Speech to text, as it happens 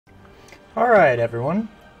Alright everyone,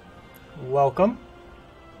 welcome,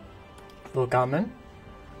 willkommen.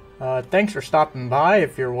 Thanks for stopping by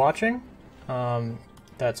if you're watching.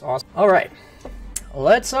 That's awesome. Alright,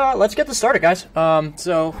 let's get this started, guys.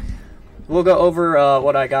 So we'll go over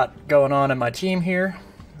what I got going on in my team here.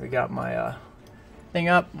 We got my thing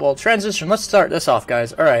up. Well, transition, let's start this off,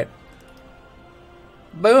 guys. Alright.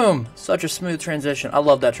 Boom! Such a smooth transition. I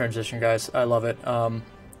love that transition, guys. I love it.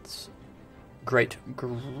 It's great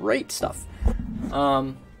stuff.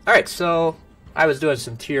 Alright, so I was doing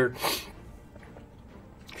some tier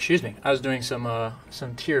I was doing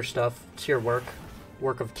some tier stuff, tier work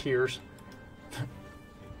of tiers.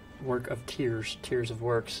 Work of tiers, tiers of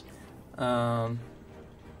works.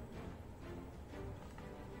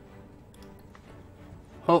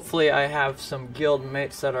 Hopefully I have some guild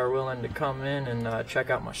mates that are willing to come in and check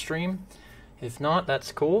out my stream. If not,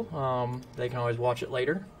 that's cool. They can always watch it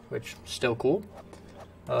later, which is still cool.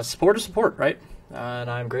 Support is support, right? And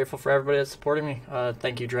I'm grateful for everybody that's supporting me.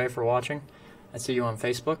 Thank you, Dre, for watching. I see you on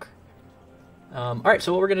Facebook. Alright,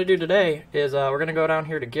 so what we're going to do today is we're going to go down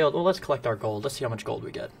here to guild. Well, let's collect our gold. Let's see how much gold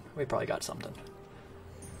we get. We probably got something.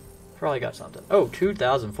 Oh,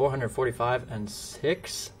 2,445 and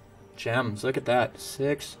 6 gems. Look at that.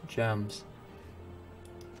 6 gems.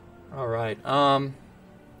 Alright, so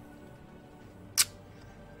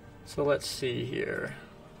let's see here.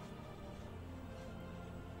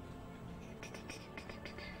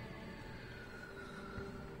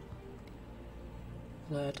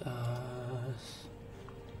 Let us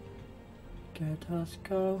get us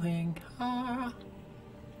going. Ah.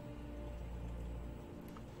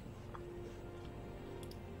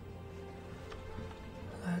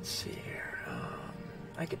 Let's see here.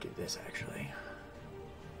 I could do this actually.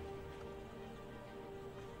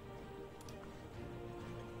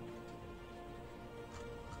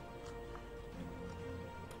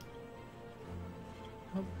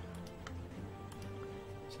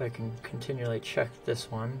 So I can continually check this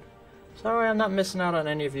one. Sorry, I'm not missing out on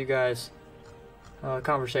any of you guys'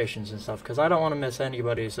 conversations and stuff, because I don't want to miss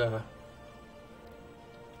anybody's. I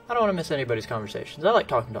don't want to miss anybody's conversations. I like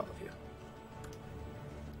talking to all of you.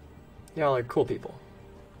 Y'all are cool people.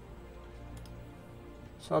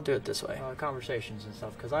 So I'll do it this way. Conversations and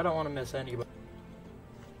stuff, because I don't want to miss anybody.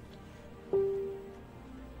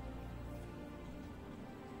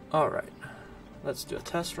 Alright. Let's do a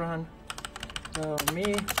test run.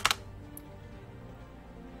 Me.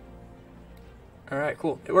 Alright,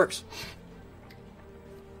 cool. It works.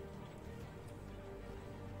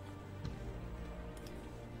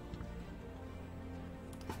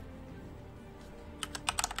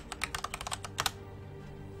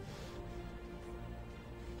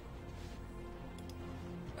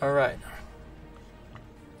 Alright.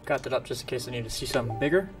 Got that up just in case I need to see something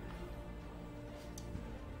bigger.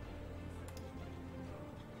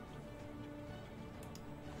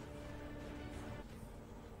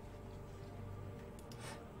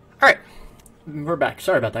 Alright, we're back.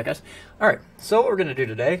 Sorry about that, guys. Alright, so what we're going to do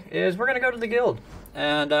today is we're going to go to the guild.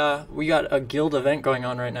 And we got a guild event going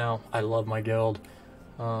on right now. I love my guild.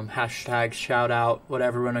 Hashtag, shout out,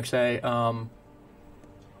 whatever you want to say.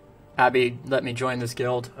 Abby let me join this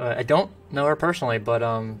guild. I don't know her personally, but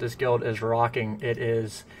this guild is rocking. It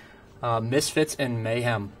is Misfits and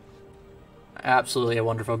Mayhem. Absolutely a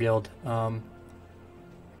wonderful guild.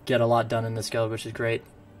 Get a lot done in this guild, which is great.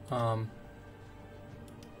 Let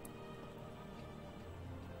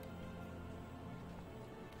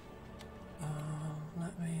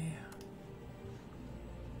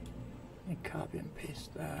me copy and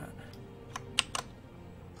paste that.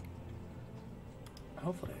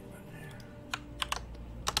 Hopefully.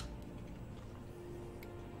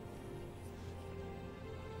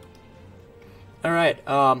 Alright,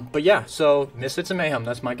 but yeah, so Misfits and Mayhem,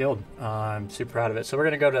 that's my guild. I'm super proud of it. So we're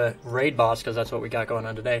going to go to Raid Boss, because that's what we got going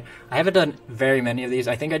on today. I haven't done very many of these.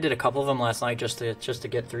 I think I did a couple of them last night just to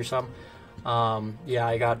get through some. Yeah,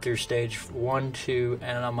 I got through stage 1, 2,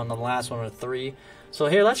 and I'm on the last one with 3. So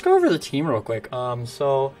here, let's go over the team real quick.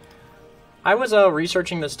 So I was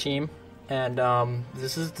researching this team, and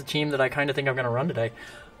this is the team that I kind of think I'm going to run today.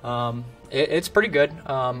 It's pretty good.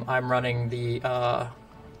 I'm running the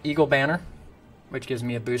Eagle Banner, which gives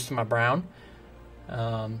me a boost to my brown.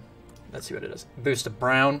 Let's see what it is. Boost to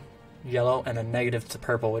brown, yellow, and a negative to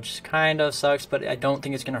purple, which kind of sucks, but I don't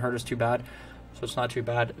think it's going to hurt us too bad. So it's not too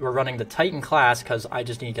bad. We're running the Titan class because I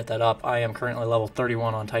just need to get that up. I am currently level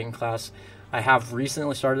 31 on Titan class. I have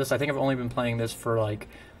recently started this. I think I've only been playing this for like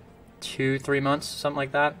 2-3 months, something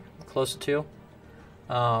like that. Close to 2.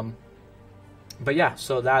 But yeah,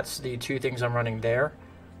 so that's the 2 things I'm running there.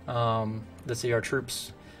 Let's see our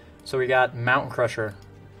troops. So we got Mountain Crusher.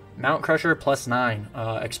 Mount Crusher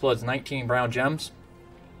 +9 explodes 19 brown gems,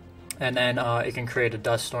 and then it can create a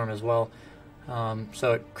dust storm as well.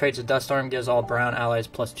 So it creates a dust storm, gives all brown allies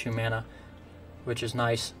 +2 mana, which is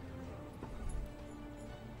nice.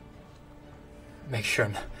 Make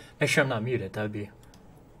sure I'm not muted. That would be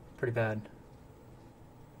pretty bad.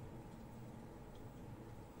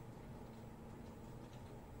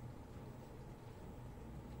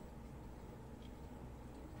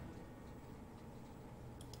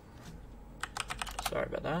 Sorry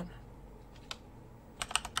about that.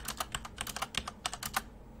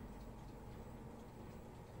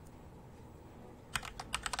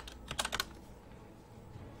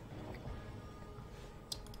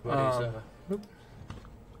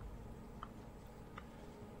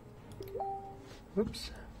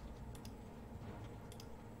 Oops.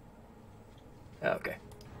 Okay.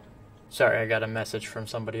 Sorry, I got a message from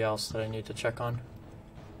somebody else that I need to check on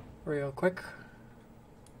real quick.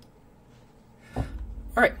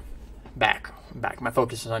 Alright. Back. My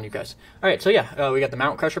focus is on you guys. Alright, so yeah, we got the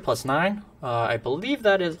Mount Crusher +9. I believe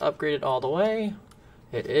that is upgraded all the way.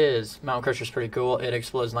 It is. Mount Crusher's pretty cool. It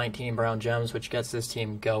explodes 19 brown gems, which gets this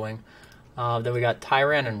team going. Then we got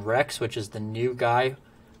Tyran and Rex, which is the new guy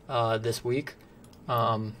this week.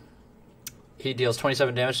 He deals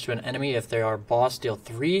 27 damage to an enemy if they are boss. Deal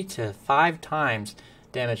 3 to 5 times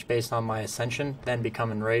damage based on my Ascension, then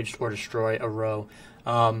become enraged or destroy a row.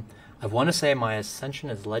 I want to say my Ascension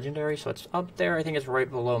is legendary, so it's up there. I think it's right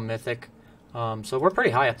below Mythic. So we're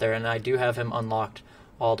pretty high up there, and I do have him unlocked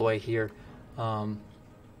all the way here.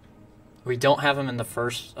 We don't have him in the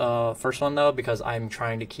first one, though, because I'm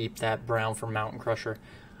trying to keep that brown for Mountain Crusher.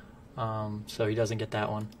 So he doesn't get that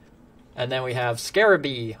one. And then we have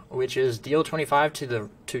Scarabee, which is deal 25 to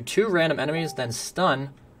 2 random enemies, then stun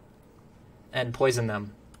and poison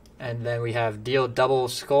them. And then we have deal double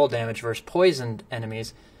skull damage versus poisoned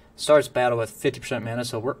enemies. Starts battle with 50% mana,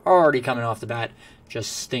 so we're already coming off the bat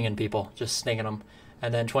just stinging people, just stinging them.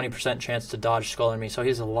 And then 20% chance to dodge skull enemies, so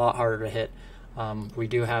he's a lot harder to hit. We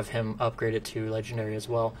do have him upgraded to legendary as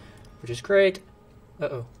well, which is great.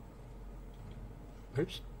 Uh-oh.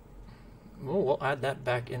 Oops. Oh, we'll add that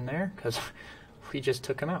back in there, because we just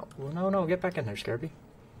took him out. Well, no, get back in there, Scarabee.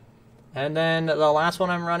 And then the last one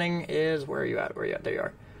I'm running is, where are you at? There you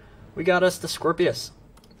are. We got us the Scorpius.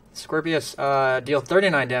 Scorpius, deal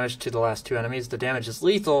 39 damage to the last 2 enemies. The damage is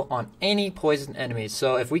lethal on any poisoned enemies.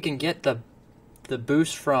 So if we can get the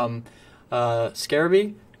boost from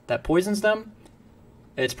Scarabee that poisons them,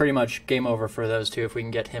 it's pretty much game over for those two if we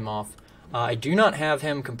can get him off. I do not have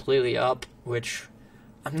him completely up, which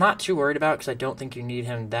I'm not too worried about because I don't think you need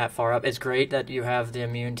him that far up. It's great that you have the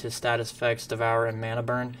immune to status effects, Devour, and Mana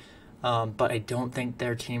Burn, but I don't think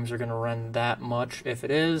their teams are going to run that much. If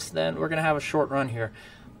it is, then we're going to have a short run here.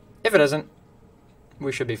 If it isn't,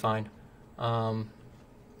 we should be fine.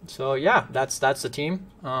 So yeah, that's the team.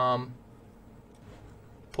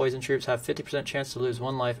 Poison troops have 50% chance to lose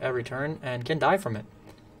 1 life every turn and can die from it.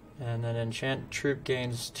 And then enchant troop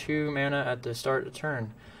gains 2 mana at the start of the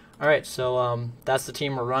turn. Alright, so that's the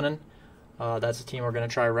team we're running. That's the team we're going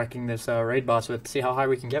to try wrecking this raid boss with, see how high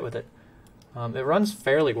we can get with it. It runs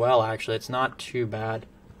fairly well, actually. It's not too bad.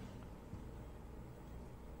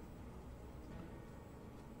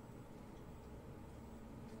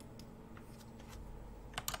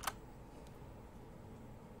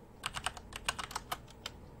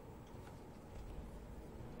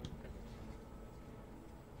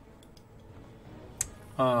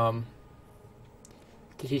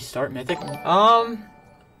 Did he start Mythic? Oh,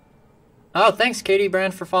 thanks, Katie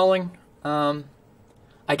Brand, for following.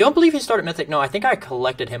 I don't believe he started Mythic. No, I think I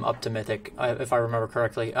collected him up to Mythic, if I remember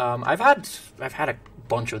correctly. I've had a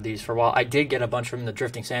bunch of these for a while. I did get a bunch from the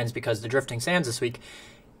Drifting Sands because the Drifting Sands this week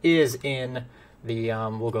is in the,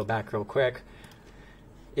 we'll go back real quick,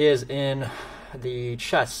 is in the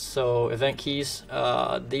chest. So event keys,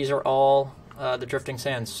 these are all the Drifting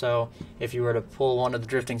Sands. So if you were to pull one of the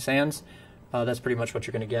Drifting Sands, that's pretty much what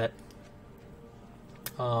you're going to get.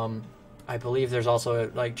 I believe there's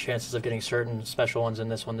also like chances of getting certain special ones in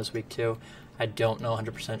this one this week too. I don't know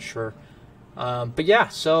 100% sure. But yeah,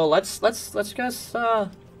 so let's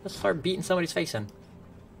start beating somebody's face in.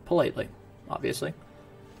 Politely, obviously.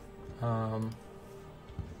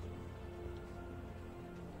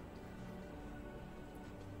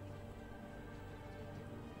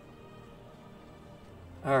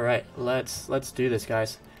 Alright, let's do this,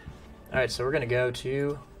 guys. Alright, so we're gonna go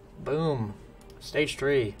to boom. Stage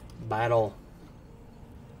 3. Battle.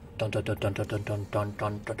 Dun dun dun dun dun dun dun dun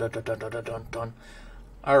dun dun dun dun dun dun dun.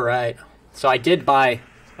 Alright. So I did buy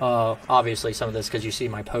obviously some of this because you see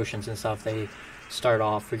my potions and stuff, they start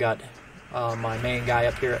off. We got my main guy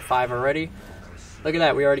up here at 5 already. Look at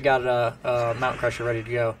that, we already got a Mountain Crusher ready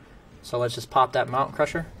to go. So let's just pop that Mountain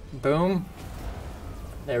Crusher. Boom.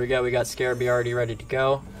 There we go, we got Scarabee already ready to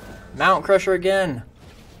go. Mountain Crusher again.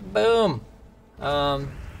 Boom. Yeah,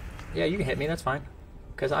 you can hit me, that's fine.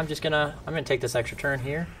 Because I'm gonna take this extra turn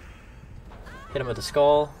here. Hit him with the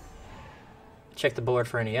skull. Check the board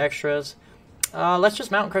for any extras. Let's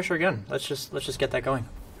just Mountain Crusher again. Let's just get that going.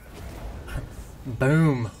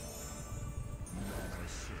 Boom.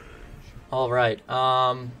 Alright,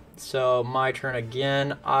 so my turn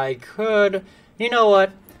again. I could, you know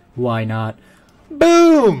what? Why not?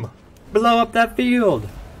 Boom! Blow up that field.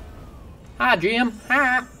 Hi, GM.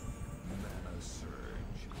 Hi.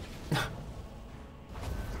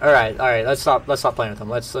 Alright, let's stop playing with him.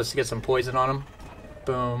 Let's get some poison on him.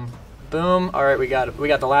 Boom. Boom. Alright, we got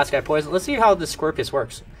the last guy poisoned. Let's see how this Scorpius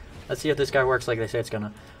works. Let's see if this guy works like they say it's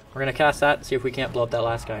gonna. We're gonna cast that, see if we can't blow up that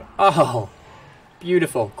last guy. Oh!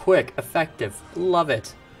 Beautiful, quick, effective. Love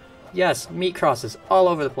it. Yes, meat crosses all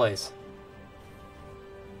over the place.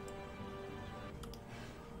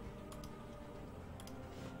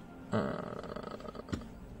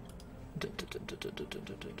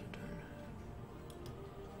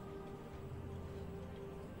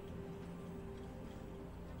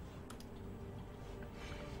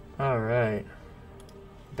 Alright.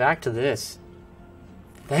 Back to this.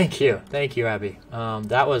 Thank you, Abby.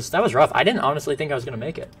 That was rough. I didn't honestly think I was gonna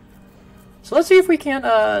make it. So let's see if we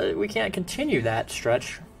can't continue that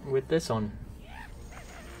stretch with this one.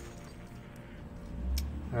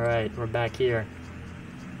 All right, we're back here.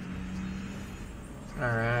 All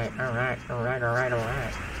right.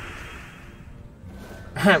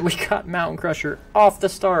 We got Mountain Crusher off the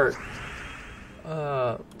start.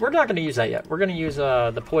 We're not gonna use that yet. We're gonna use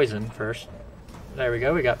the poison first. There we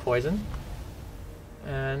go. We got poison.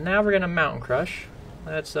 And now we're gonna Mountain Crush.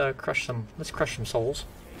 Let's crush some souls.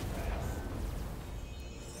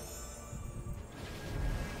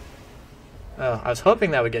 Oh, I was hoping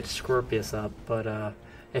that would get Scorpius up, but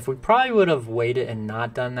if we probably would have waited and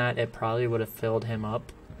not done that, it probably would have filled him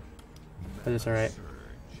up. But it's alright.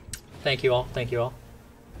 Thank you all.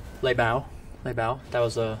 Lay bow. That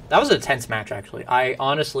was a tense match actually. I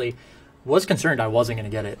honestly was concerned I wasn't gonna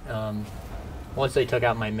get it. Once they took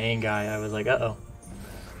out my main guy, I was like, uh-oh.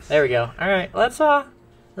 There we go. Alright, let's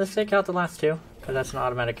take out the last two, because that's an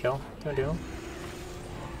automatic kill. Don't do them.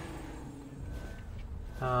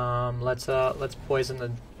 Let's poison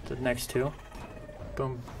the next two.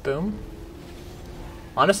 Boom, boom.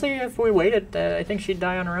 Honestly, if we waited, I think she'd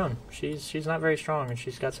die on her own. She's not very strong, and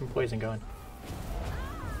she's got some poison going.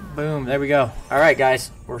 Boom, there we go. Alright,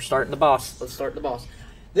 guys, we're starting the boss. Let's start the boss.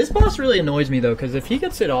 This boss really annoys me, though, because if he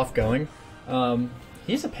gets it off going,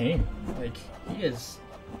 he's a pain. Like, he is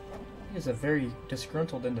a very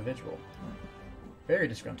disgruntled individual. Very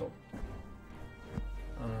disgruntled.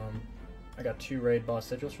 I got 2 raid boss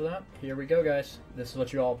sigils for that. Here we go, guys. This is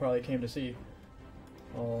what you all probably came to see.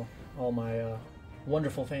 All my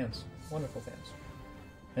wonderful fans. Wonderful fans.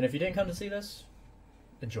 And if you didn't come to see this,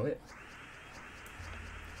 enjoy it.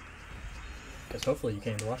 Because hopefully you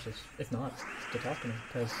came to watch this. If not, to talk to me.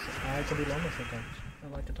 Because I can be lonely sometimes. I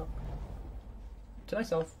like to talk. To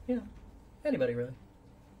myself, you know. Anybody, really.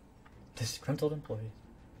 Disgruntled employees.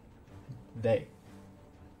 They.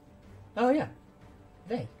 Oh, yeah.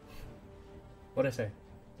 They. What'd I say?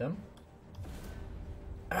 Them?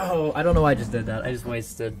 Oh, I don't know why I just did that. I just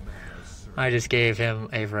wasted. I just gave him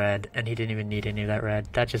a red, and he didn't even need any of that red.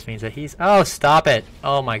 That just means that he's... Oh, stop it!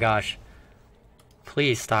 Oh my gosh.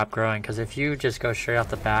 Please stop growing, because if you just go straight off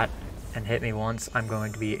the bat and hit me once, I'm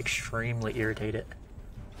going to be extremely irritated.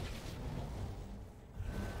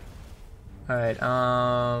 Alright,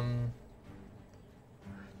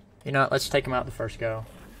 you know what, let's take him out the first go.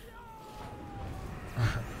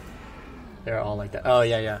 They're all like that. Oh,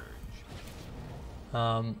 yeah.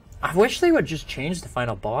 I wish they would just change the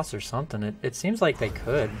final boss or something. It seems like they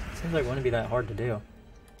could. It seems like it wouldn't be that hard to do.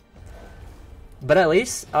 But at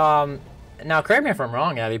least, now correct me if I'm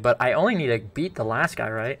wrong, Abby, but I only need to beat the last guy,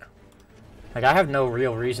 right? Like, I have no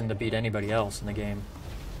real reason to beat anybody else in the game.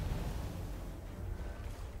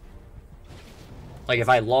 Like, if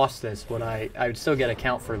I lost this, I would still get a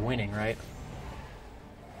count for winning, right?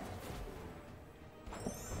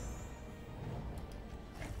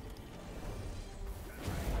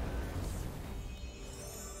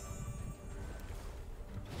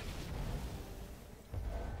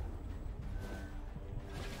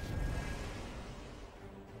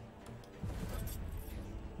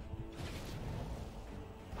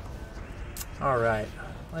 Alright,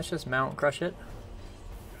 let's just Mountain Crush it.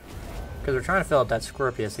 Because we're trying to fill up that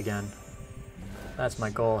Scorpius again. That's my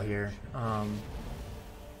goal here.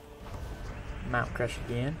 Mount Crush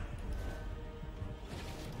again.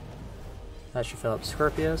 That should fill up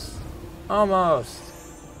Scorpius. Almost!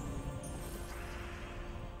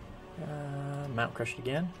 Mount Crushed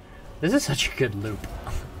again. This is such a good loop.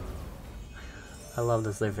 I love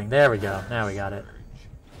this looping. There we go. Now we got it.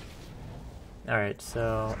 Alright,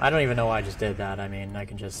 so I don't even know why I just did that. I mean, I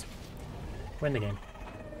can just win the game.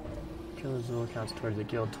 Kill Azul counts towards the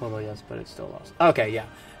guild total, yes, but it's still lost. Okay, yeah.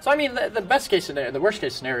 So I mean, the best case scenario, the worst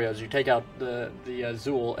case scenario is you take out the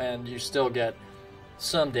Azul and you still get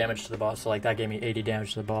some damage to the boss. So like that gave me 80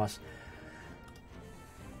 damage to the boss.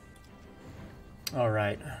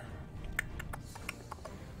 Alright.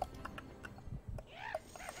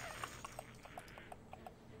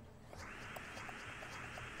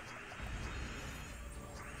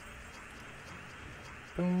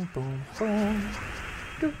 Boom, boom, boom.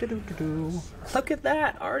 Do, do, do, do, do. Look at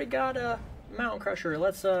that! I already got a Mountain Crusher.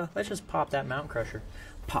 Let's just pop that Mountain Crusher.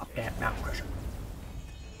 Pop that Mountain Crusher.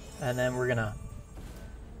 And then we're gonna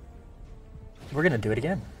do it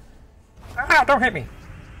again. Ah! Don't hit me.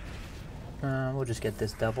 We'll just get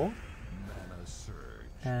this double,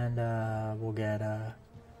 and we'll get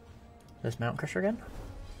this Mountain Crusher again.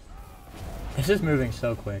 It's just moving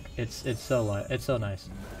so quick. It's so light. It's so nice.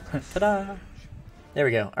 Ta-da! There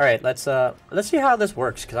we go. All right, let's see how this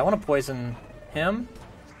works because I want to poison him,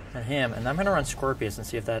 and I'm gonna run Scorpius and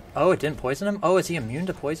see if that. Oh, it didn't poison him. Oh, is he immune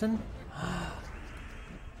to poison?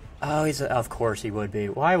 Oh, of course he would be.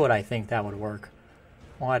 Why would I think that would work?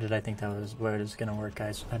 Why did I think that was where it was gonna work,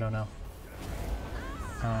 guys? I don't know.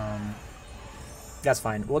 That's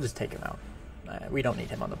fine. We'll just take him out. We don't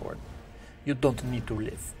need him on the board. You don't need to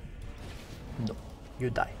live. No, you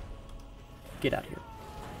die. Get out of here.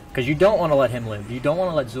 Because you don't want to let him live. You don't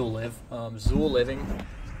want to let Zul live. Zul living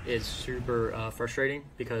is super frustrating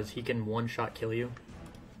because he can one-shot kill you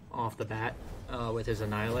off the bat with his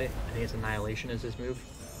Annihilate. I think it's Annihilation is his move.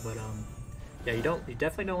 But yeah, you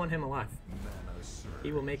definitely don't want him alive.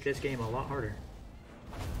 He will make this game a lot harder.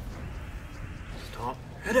 Stop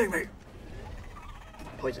hitting me!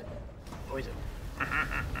 Poison. Poison.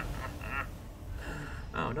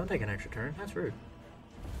 Oh, don't take an extra turn. That's rude.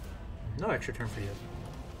 No extra turn for you.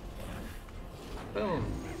 Boom.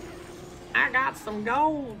 I got some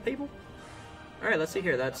gold, people. Alright, let's see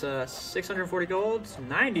here. That's 640 gold,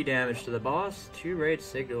 90 damage to the boss, 2 raid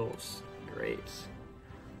signals. Great.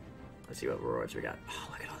 Let's see what rewards we got. Oh,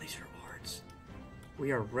 look at all these rewards.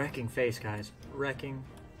 We are wrecking face, guys. Wrecking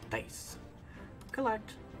face.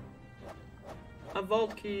 Collect. A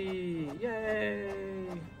vault key. Yay.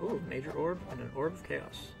 Ooh, major orb and an orb of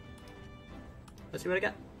chaos. Let's see what I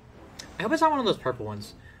got. I hope it's not one of those purple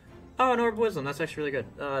ones. Oh, an Orb of Wisdom. That's actually really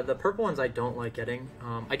good. The purple ones I don't like getting.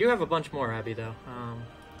 I do have a bunch more, Abby, though.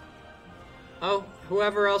 Oh,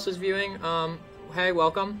 whoever else is viewing, hey,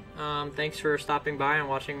 welcome. Thanks for stopping by and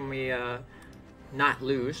watching me not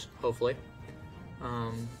lose, hopefully.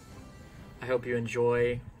 I hope you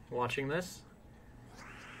enjoy watching this.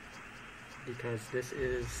 Because this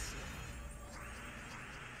is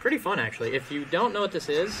pretty fun, actually. If you don't know what this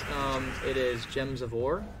is, it is Gems of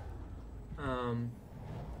War.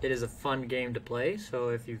 It is a fun game to play, so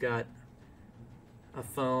if you've got a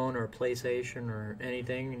phone or a PlayStation or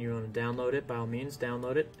anything and you want to download it, by all means,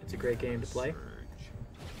 download it. It's a great game to play.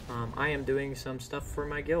 I am doing some stuff for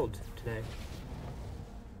my guild today.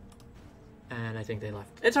 And I think they left.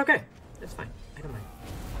 It's okay. It's fine. I don't mind.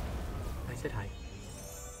 I said hi.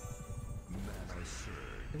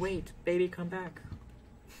 Wait, baby, come back.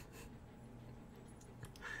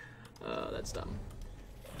 Oh, that's dumb.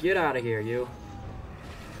 Get out of here, you.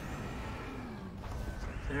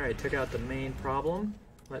 Alright, took out the main problem.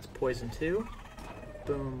 Let's poison 2.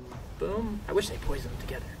 Boom, boom. I wish they poisoned them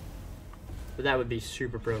together. But that would be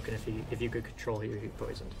super broken if you could control who you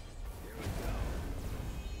poisoned.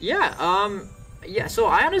 Yeah, yeah, so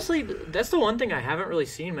I honestly, that's the one thing I haven't really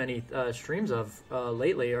seen many streams of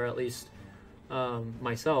lately, or at least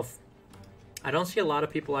myself. I don't see a lot of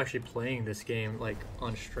people actually playing this game, like,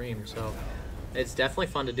 on stream, so it's definitely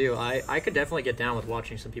fun to do. I could definitely get down with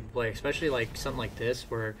watching some people play, especially like something like this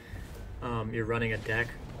where you're running a deck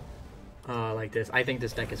like this. I think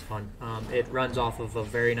this deck is fun. It runs off of a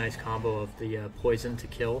very nice combo of the poison to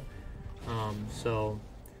kill. So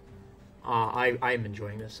I'm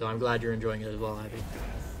enjoying this, so I'm glad you're enjoying it as well, Abby.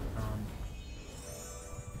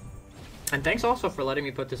 And thanks also for letting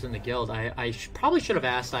me put this in the guild. I probably should have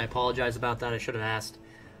asked. I apologize about that. I should have asked.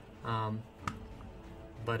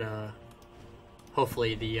 But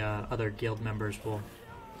hopefully the other guild members will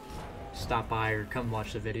stop by or come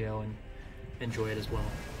watch the video and enjoy it as well.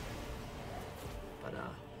 But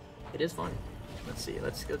it is fun. Let's see.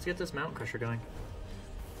 Let's get this Mountain Crusher going.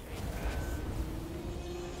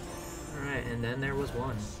 All right, and then there was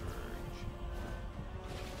one.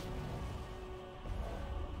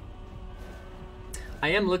 I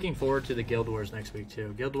am looking forward to the Guild Wars next week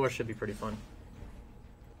too. Guild Wars should be pretty fun.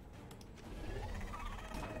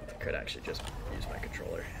 I could actually just use my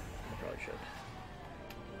controller. I probably should.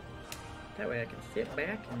 That way I can sit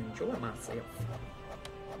back and enjoy myself.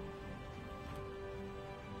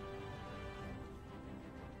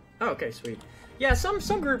 Oh, okay, sweet. Yeah, some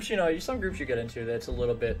groups, you know, some groups you get into that's a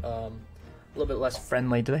little bit less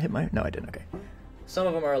friendly. Did I hit my? No, I didn't. Okay. Some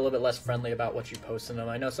of them are a little bit less friendly about what you post in them.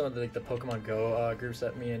 I know some of the Pokemon Go groups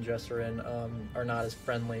that me and Jess are in are not as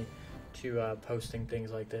friendly to posting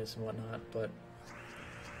things like this and whatnot, but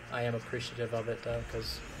I am appreciative of it though,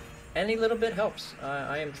 because any little bit helps.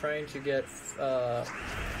 I am trying to get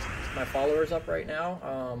my followers up right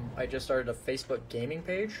now. I just started a Facebook gaming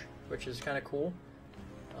page, which is kind of cool.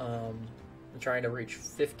 I'm trying to reach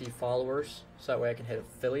 50 followers, so that way I can hit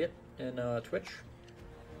affiliate in Twitch.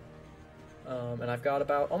 And I've got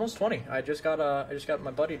about almost 20. I just got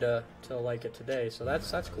my buddy to like it today, so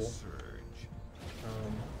that's cool.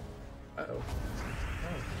 Uh-oh. Oh.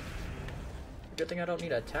 Good thing I don't need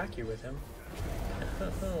to attack you with him.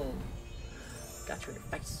 Got you in your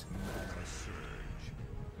face.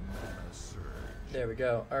 There we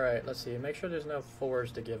go. Alright, let's see. Make sure there's no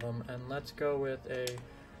 4s to give him, and let's go with a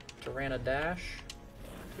Tyrannadash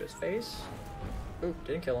to his face. Ooh,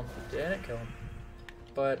 didn't kill him. Didn't kill him.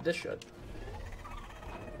 But this should.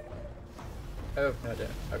 Oh, no it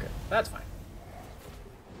didn't. Okay, that's fine.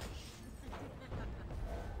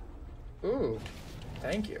 Ooh,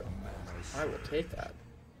 thank you. I will take that.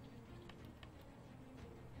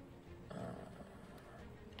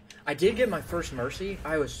 I did get my first Mercy.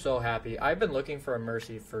 I was so happy. I've been looking for a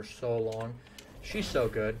Mercy for so long. She's so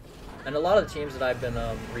good. And a lot of the teams that I've been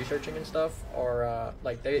researching and stuff are,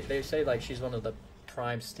 like, they say, like, she's one of the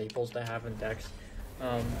prime staples to have in decks.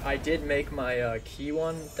 I did make my key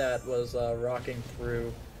one that was rocking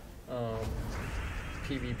through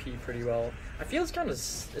PvP pretty well. I feel it's kind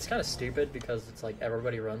of stupid because it's like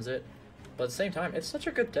everybody runs it, but at the same time, it's such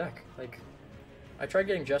a good deck. Like, I tried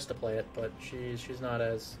getting Jess to play it, but she's not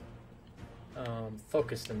as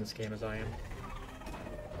focused in this game as I am.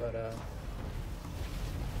 But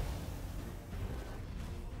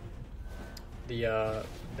the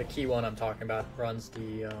key one I'm talking about runs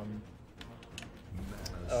the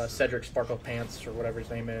Cedric Sparkle Pants or whatever his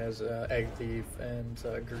name is, Egg Thief, and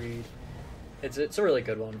Greed. It's a really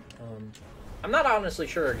good one. I'm not honestly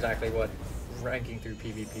sure exactly what ranking through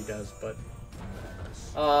PvP does, but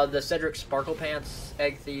the Cedric Sparkle Pants,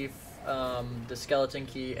 Egg Thief, the Skeleton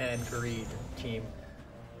Key, and Greed team.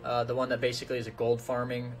 The one that basically is a gold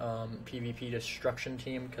farming PvP destruction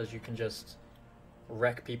team, because you can just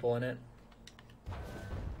wreck people in it.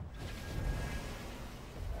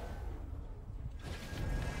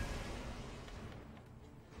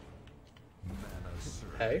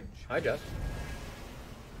 Hey, hi Jess.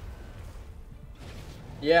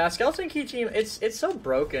 Yeah, Skeleton Key team, it's so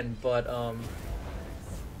broken, but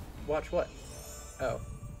watch what? Oh.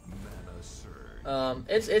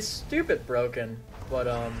 It's stupid broken, but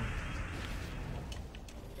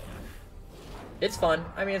it's fun.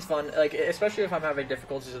 I mean, it's fun. Like, especially if I'm having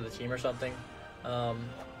difficulties with the team or something, I'll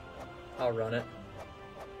run it.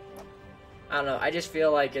 I don't know. I just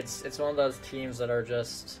feel like it's one of those teams that are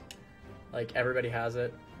just like everybody has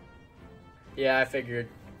it. Yeah, I figured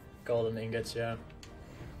golden ingots. Yeah.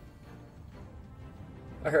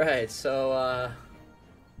 All right, so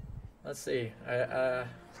let's see.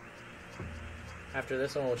 After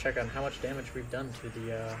this one, we'll check on how much damage we've done to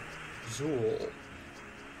the Zool.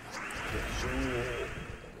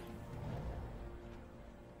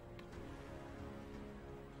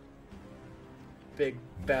 Big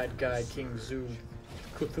bad guy King Zoo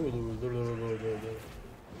Cthulhu.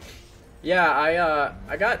 Yeah,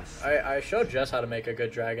 I showed Jess how to make a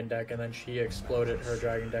good dragon deck, and then she exploded her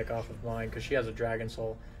dragon deck off of mine because she has a Dragon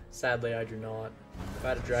Soul. Sadly, I do not. If I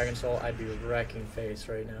had a Dragon Soul, I'd be wrecking face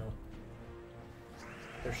right now.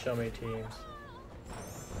 There's so many teams.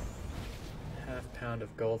 Half pound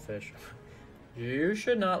of goldfish. You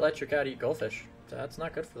should not let your cat eat goldfish. That's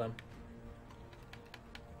not good for them.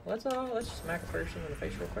 Let's smack a person in the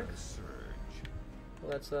face real quick.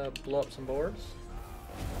 Let's blow up some boards.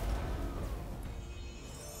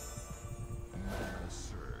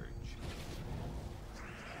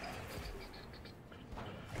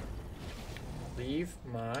 Leave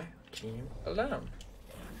my team alone.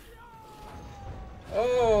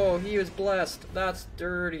 Oh, he was blessed. That's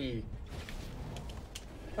dirty.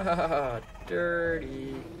 Ah,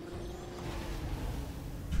 dirty.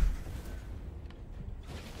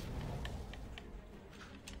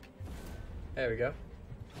 There we go.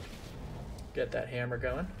 Get that hammer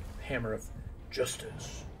going. Hammer of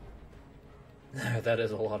justice. That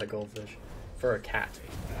is a lot of goldfish. For a cat.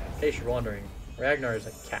 In case you're wondering, Ragnar is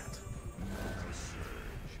a cat.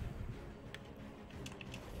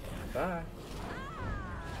 Bye.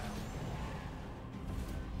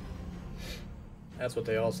 That's what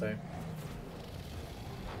they all say.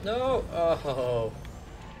 No! Oh!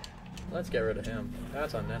 Let's get rid of him.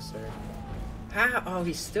 That's unnecessary. How? Oh,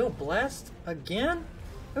 he's still blessed? Again?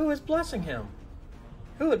 Who is blessing him?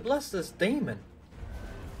 Who would bless this demon?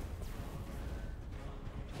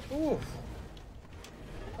 Oof.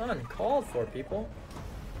 Uncalled for, people.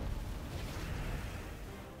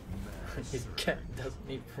 His cat doesn't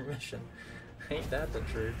need permission. Ain't that the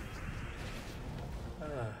truth?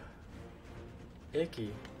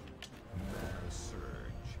 Icky.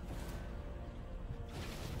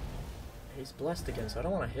 He's blessed again, so I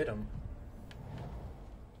don't want to hit him.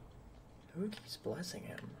 Who keeps blessing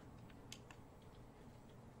him?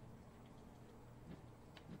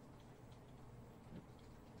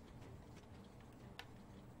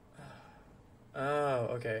 Oh,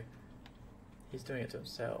 okay. He's doing it to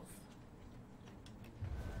himself.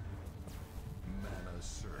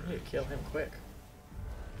 I need to kill him quick.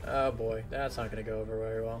 Oh boy, that's not going to go over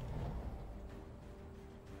very well.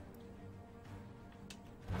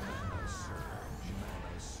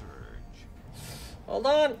 Hold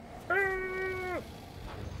on!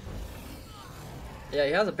 Yeah,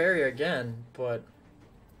 he has a barrier again, but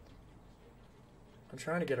I'm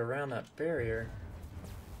trying to get around that barrier.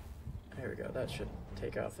 There we go, that should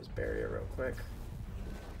take off his barrier real quick.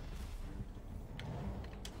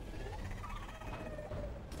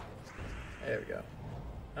 There we go.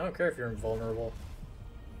 I don't care if you're invulnerable.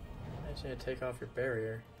 I just need to take off your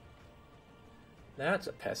barrier. That's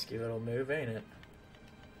a pesky little move, ain't it?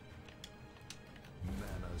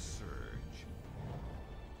 Mana surge.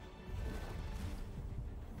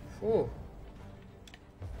 Whew.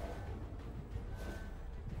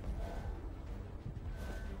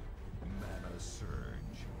 Mana surge.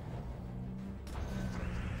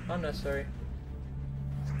 Unnecessary.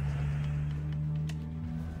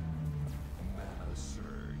 Mana surge.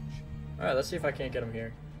 Alright, let's see if I can't get him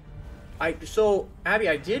here. So, Abby,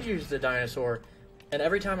 I did use the dinosaur, and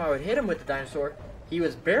every time I would hit him with the dinosaur, he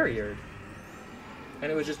was barriered.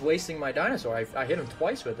 And it was just wasting my dinosaur. I hit him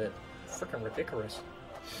twice with it. Freaking ridiculous.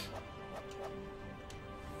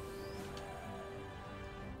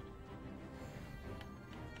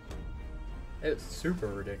 It's super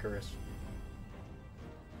ridiculous.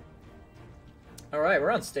 Alright, we're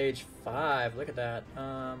on stage 5. Look at that.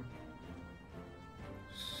 I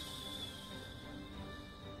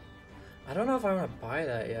don't know if I want to buy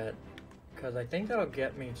that yet. Because I think that'll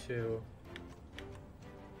get me to...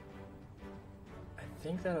 I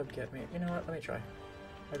think that'll get me... You know what? Let me try.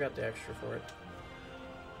 I got the extra for it.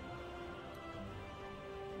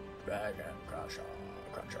 Dragon Crusher.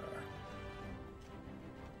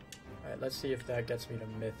 Alright, let's see if that gets me to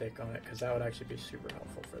Mythic on it, because that would actually be super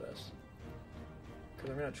helpful for this. Because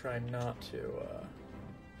I'm going to try not to...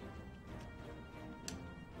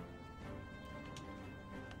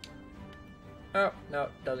 Oh, no,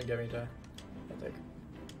 it doesn't get me to Mythic.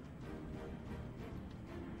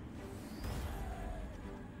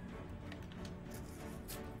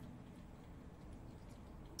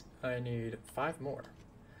 I need 5 more.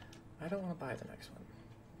 I don't want to buy the next one.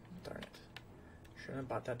 Darn it. Shouldn't have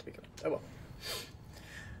bought that to begin with. Oh well.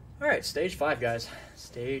 Alright, stage 5, guys.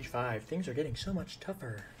 Stage 5. Things are getting so much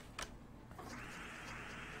tougher.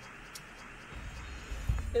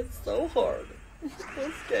 It's so hard.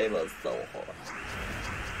 This game is so hard.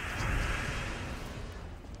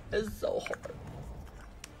 It's so hard.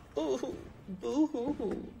 Ooh,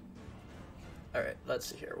 boo-hoo-hoo. Alright, let's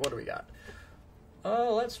see here. What do we got?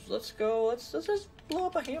 Oh, let's go. Let's just blow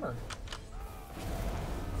up a hammer.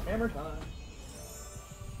 Hammer time.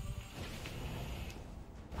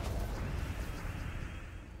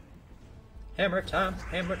 Hammer time.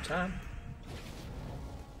 Hammer time.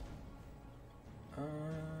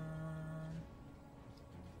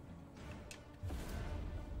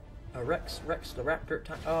 Rex the raptor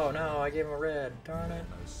time. Oh no, I gave him a red. Darn it.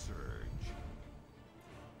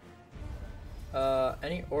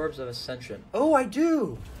 Any orbs of ascension? Oh, I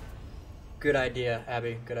do! Good idea,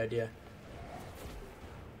 Abby. Good idea.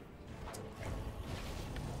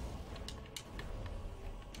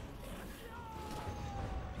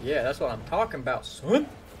 Yeah, that's what I'm talking about, son.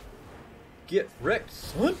 Get wrecked,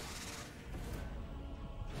 son.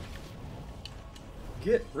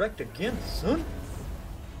 Get wrecked again, son.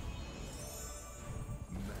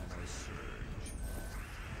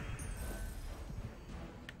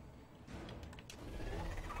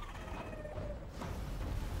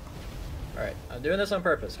 I'm doing this on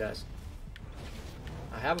purpose, guys.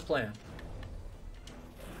 I have a plan.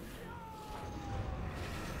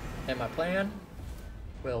 And my plan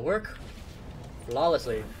will work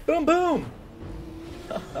flawlessly. Boom, boom!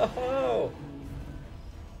 Oh,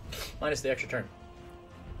 minus the extra turn.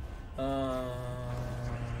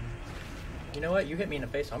 You know what? You hit me in the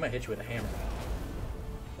face, so I'm gonna hit you with a hammer.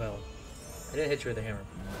 Well, I didn't hit you with a hammer.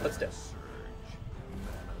 Let's do.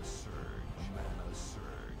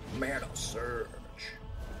 Mana Surge.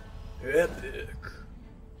 Epic.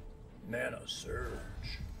 Mana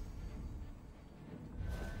Surge.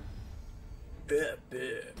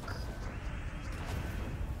 Epic.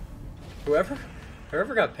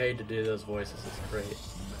 Whoever got paid to do those voices is great.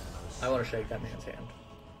 I want to shake that man's hand.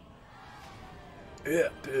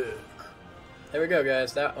 Epic. There we go,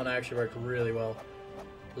 guys. That one actually worked really well.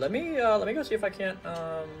 Let me go see if I can't.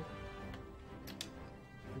 I'm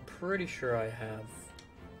pretty sure I have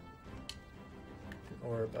an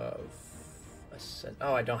orb of ascension.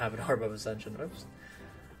 Oh, I don't have an orb of ascension. Oops.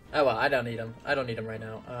 Oh well, I don't need them. I don't need them right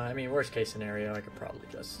now. I mean, worst case scenario, I could probably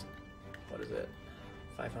just. What is it?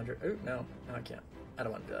 500. Ooh, no, I can't. I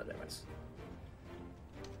don't want to do that anyways.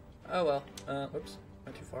 Oh well. Whoops,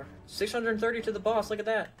 went too far. 630 to the boss. Look at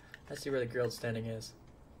that. Let's see where the guild standing is.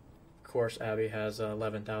 Of course, Abby has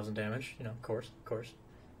 11,000 damage. You know, of course.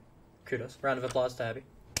 Kudos. Round of applause to Abby.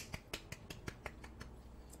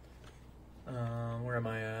 Where am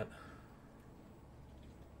I at?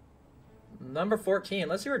 Number 14.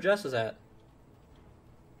 Let's see where Jess is at.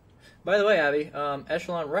 By the way, Abby,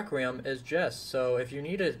 Echelon Requiem is Jess. So if you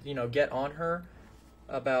need to, get on her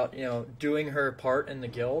about, doing her part in the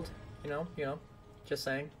guild, just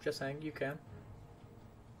saying, you can.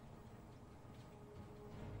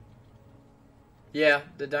 Yeah,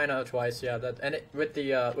 the Dino twice. Yeah, with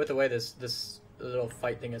the way this little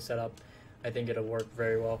fight thing is set up, I think it'll work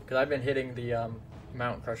very well because I've been hitting the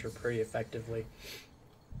Mountain Crusher pretty effectively.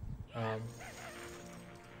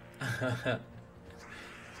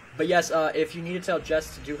 But yes, if you need to tell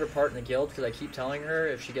Jess to do her part in the guild, because I keep telling her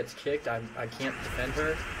if she gets kicked, I can't defend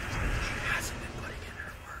her. She hasn't been putting in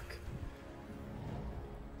her work.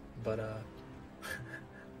 But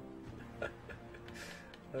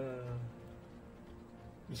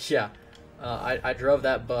yeah, I drove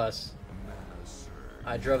that bus.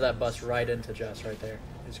 I drove that bus right into Jess right there.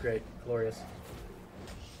 It's great, glorious.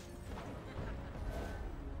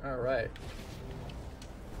 All right.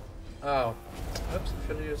 Oh, oops!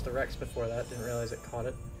 Should have used the Rex before that. Didn't realize it caught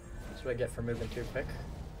it. That's what I get for moving too quick.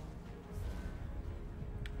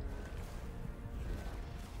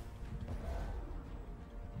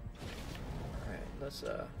 All right, let's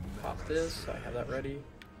pop this. So I have that ready.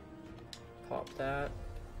 Pop that.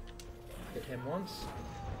 Hit him once.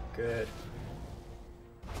 Good.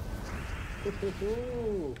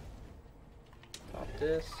 Pop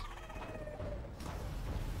this.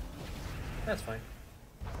 That's fine.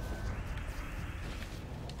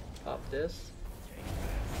 Pop this.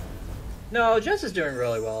 No, Jess is doing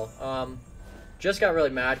really well. Jess got really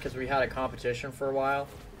mad because we had a competition for a while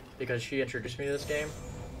because she introduced me to this game.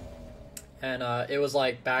 And it was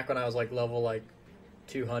like back when I was like level like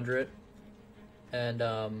 200. And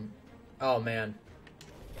oh man.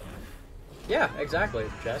 Yeah, exactly.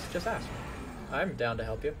 Jess, just ask. I'm down to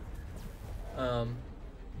help you.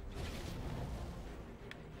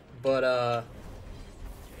 But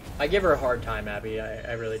I give her a hard time, Abby.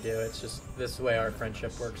 I really do. It's just this is the way our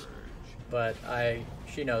friendship works. But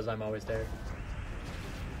she knows I'm always there.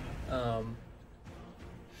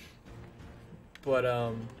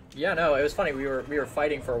 Yeah, no, it was funny. We were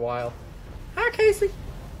fighting for a while. Hi, Casey.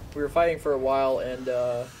 We were fighting for a while, and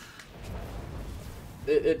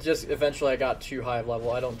it just eventually I got too high of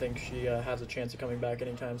level. I don't think she has a chance of coming back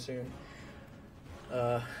anytime soon.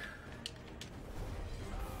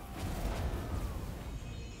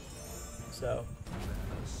 So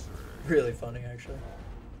really funny actually.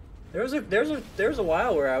 There was a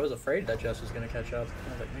while where I was afraid that Jess was gonna catch up. I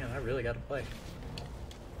was like, man, I really got to play.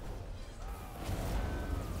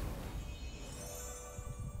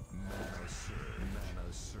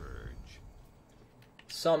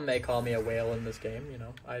 Some may call me a whale in this game,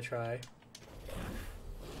 I try.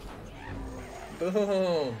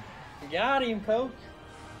 Boom! Got him, coach!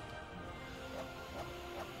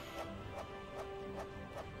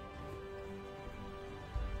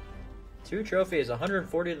 Two trophies,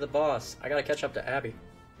 140 to the boss. I gotta catch up to Abby.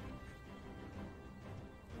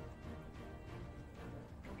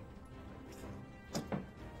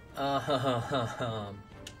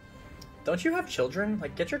 Don't you have children?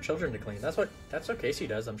 Like, get your children to clean. That's what Casey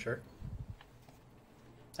does, I'm sure.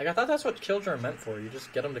 Like, I thought that's what children are meant for. You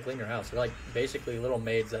just get them to clean your house. They're like basically little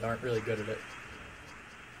maids that aren't really good at it.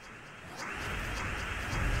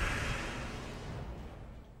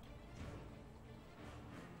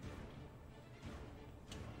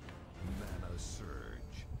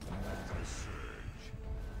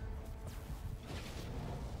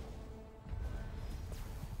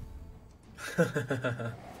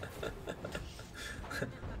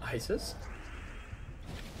 ISIS?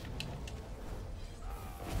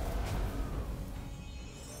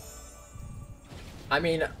 I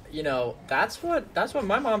mean, you know, that's what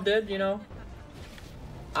my mom did, you know.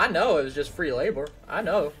 I know it was just free labor. I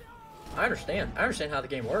know. I understand. I understand how the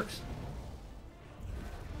game works.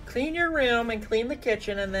 Clean your room and clean the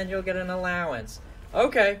kitchen and then you'll get an allowance.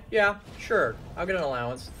 Okay, yeah, sure. I'll get an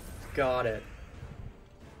allowance. Got it.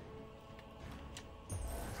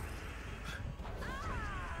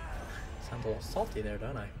 Sounds a little salty there,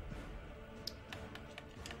 don't I?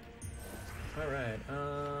 Alright,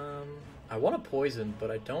 I want to poison, but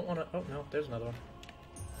I don't want to... Oh, no, there's another one.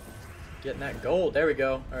 Getting that gold. There we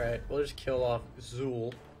go. Alright, we'll just kill off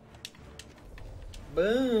Zool.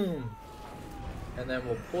 Boom! And then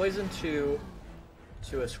we'll poison 2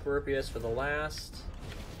 to a Scorpius for the last.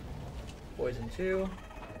 Poison 2.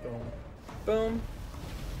 Boom. Boom.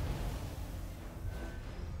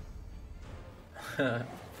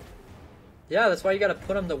 Yeah, that's why you gotta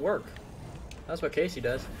put them to work. That's what Casey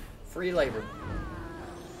does. Free labor.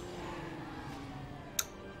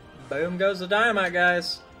 Boom goes the dynamite,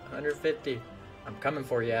 guys. 150. I'm coming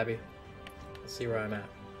for you, Abby. Let's see where I'm at.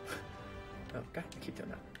 Oh, God, I keep doing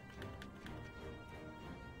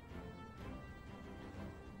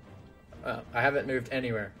that. I haven't moved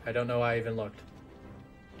anywhere. I don't know why I even looked.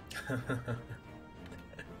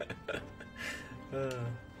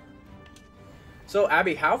 So,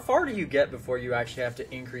 Abby, how far do you get before you actually have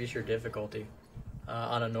to increase your difficulty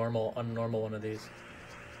on a normal one of these?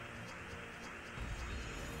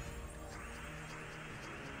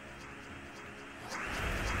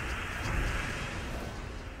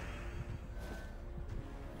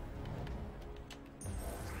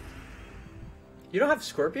 You don't have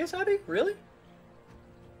Scorpius, Abby? Really?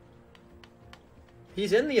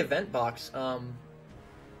 He's in the event box,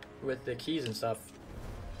 with the keys and stuff.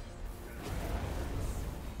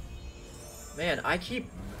 Man, I keep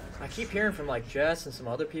hearing from like Jess and some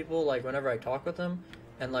other people, like whenever I talk with them,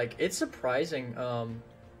 and like it's surprising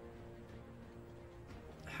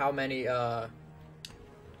how many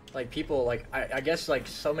like people, like I guess like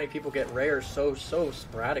so many people get rares so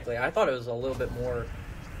sporadically. I thought it was a little bit more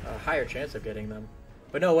higher chance of getting them.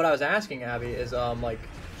 But no, what I was asking, Abby, is like,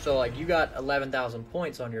 so like you got 11,000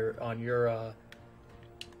 points on the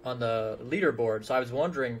leaderboard. So I was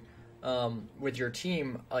wondering, with your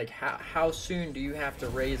team, like how soon do you have to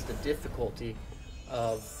raise the difficulty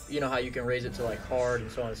of, you know how you can raise it to like hard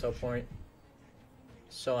and so on and so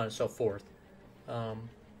forth.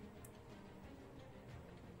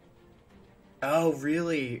 Oh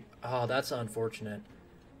really? Oh, that's unfortunate.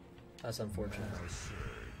 That's unfortunate.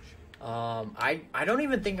 I don't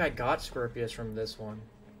even think I got Scorpius from this one,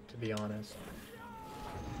 to be honest.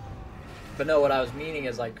 But no, what I was meaning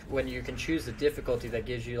is like when you can choose the difficulty that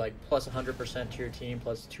gives you like plus 100% to your team,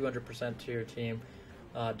 plus 200% to your team.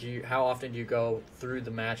 How often do you go through the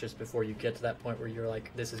matches before you get to that point where you're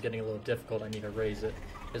like, this is getting a little difficult, I need to raise it?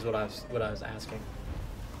 Is what I was asking.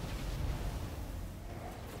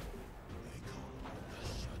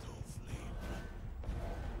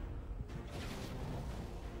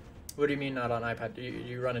 What do you mean not on iPad? Do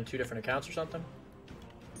you run in 2 different accounts or something?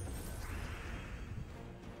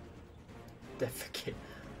 Defecate.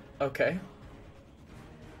 Okay.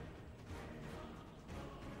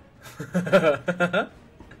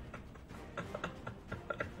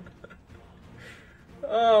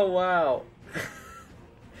 Oh wow.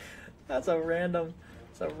 That's a random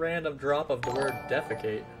drop of the word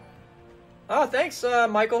defecate. Oh, thanks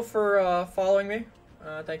Michael for following me.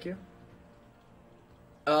 Thank you.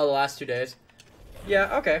 Oh, the last 2 days.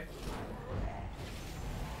 Yeah, okay.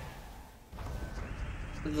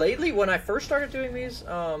 Lately, when I first started doing these,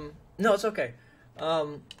 no, it's okay.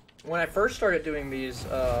 When I first started doing these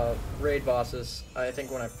raid bosses, I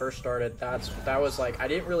think when I first started, that was like, I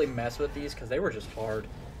didn't really mess with these because they were just hard,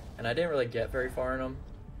 and I didn't really get very far in them.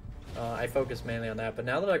 I focused mainly on that, but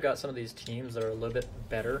now that I've got some of these teams that are a little bit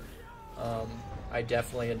better, I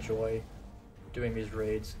definitely enjoy doing these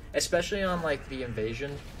raids, especially on like the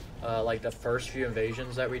invasion, like the first few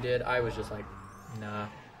invasions that we did. I was just like, nah.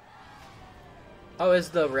 Oh, is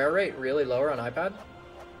the rare rate really lower on iPad?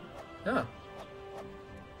 No.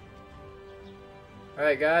 All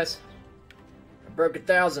right, guys, I broke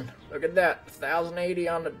 1,000. Look at that, 1,080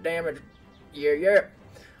 on the damage. Yeah.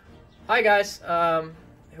 Hi guys,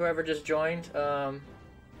 whoever just joined,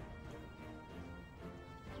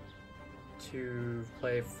 to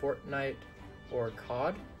play Fortnite or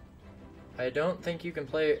COD. I don't think you can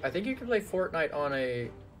play, I think you can play Fortnite on a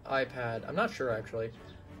iPad. I'm not sure actually,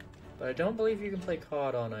 but I don't believe you can play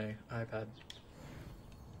COD on a iPad.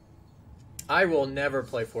 I will never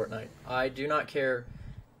play Fortnite. I do not care.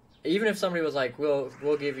 Even if somebody was like,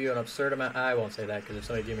 we'll give you an absurd amount. I won't say that because if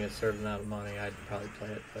somebody gave me an absurd amount of money, I'd probably play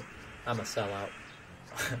it. But I'm a sellout.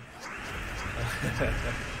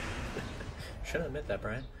 Shouldn't admit that,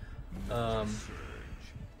 Brian. I'm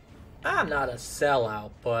not a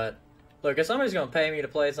sellout, but look, if somebody's gonna pay me to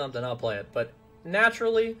play something, I'll play it. But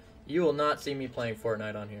naturally, you will not see me playing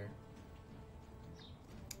Fortnite on here.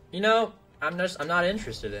 You know, I'm not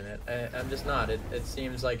interested in it. I'm just not. It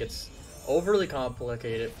seems like it's overly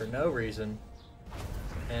complicated for no reason,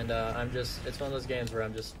 and it's one of those games where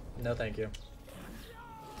I'm just no thank you.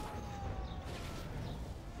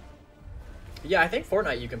 Yeah, I think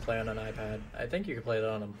Fortnite you can play on an iPad. I think you can play that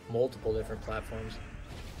on multiple different platforms.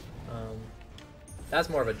 That's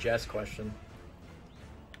more of a Jess question.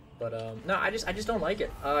 But no, I just don't like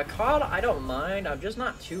it. COD I don't mind. I'm just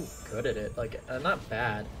not too good at it. Like I'm not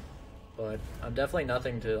bad, but I'm definitely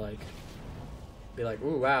nothing to like be like,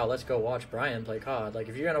 ooh wow, let's go watch Brian play COD. Like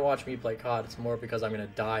if you're gonna watch me play COD, it's more because I'm gonna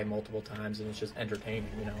die multiple times and it's just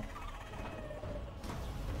entertaining, you know.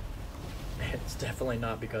 It's definitely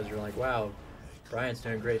not because you're like, wow, Brian's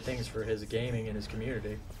doing great things for his gaming and his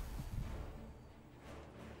community.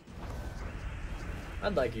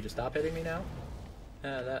 I'd like you to stop hitting me now.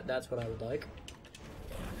 That's what I would like.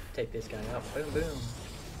 Take this guy out. Boom, boom.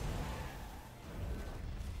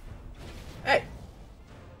 Hey!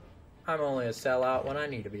 I'm only a sellout when I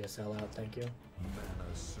need to be a sellout, thank you.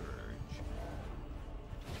 Mana surge.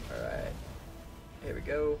 Alright. Here we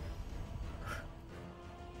go.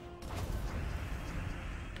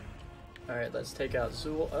 Alright, let's take out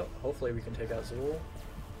Zool. Oh, hopefully we can take out Zool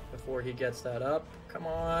before he gets that up. Come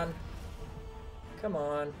on. Come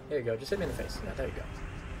on. There you go. Just hit me in the face. Yeah, there you go.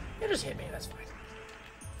 Yeah, just hit me. That's fine.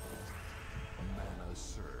 Mana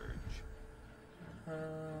surge.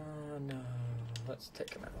 No. Let's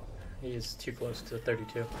take him out. He's too close to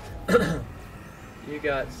 32. You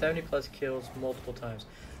got 70 plus kills multiple times.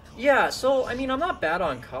 Yeah, so, I mean, I'm not bad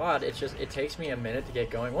on COD. It's just, it takes me a minute to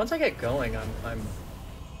get going. Once I get going,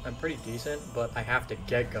 I'm pretty decent, but I have to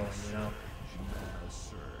get going, you know?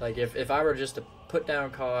 Like, if I were just to put down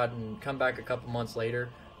COD and come back a couple months later,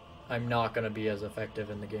 I'm not going to be as effective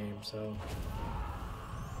in the game, so...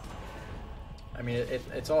 I mean,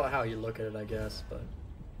 it's all how you look at it, I guess, but...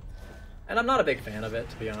 And I'm not a big fan of it,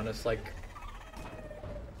 to be honest. Like,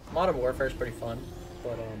 Modern Warfare is pretty fun,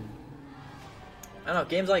 but, I don't know,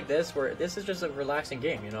 games like this, where this is just a relaxing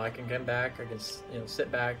game, you know? I can come back, I can, you know,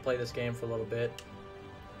 sit back, play this game for a little bit.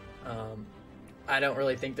 I don't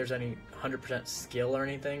really think there's any 100% skill or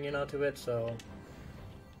anything, you know, to it, so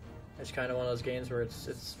it's kind of one of those games where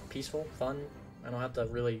it's peaceful, fun. I don't have to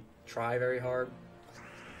really try very hard.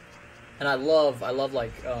 And I love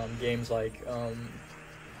like games like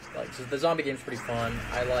so the zombie game's pretty fun.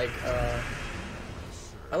 I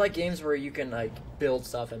like games where you can like build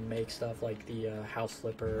stuff and make stuff, like the House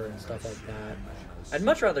Flipper and stuff like that. I'd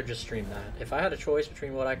much rather just stream that. If I had a choice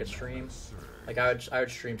between what I could stream, like I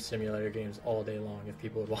would stream simulator games all day long if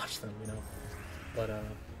people would watch them, you know. But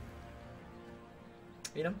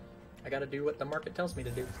you know, I gotta do what the market tells me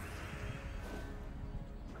to do.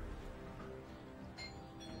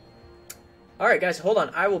 Alright guys, hold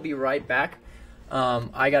on. I will be right back.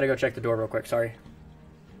 I gotta go check the door real quick, sorry.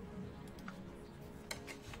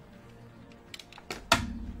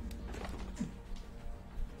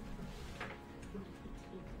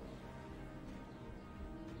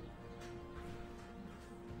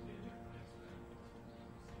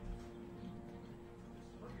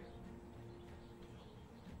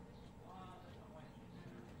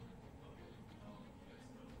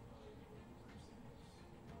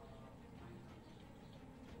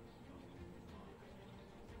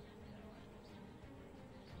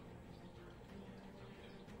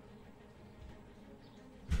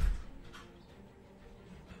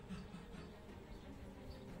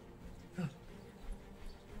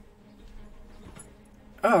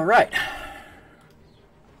 All right.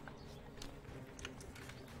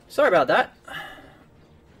 Sorry about that.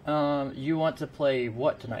 You want to play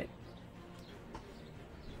what tonight?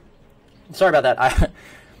 Sorry about that.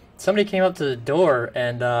 Somebody came up to the door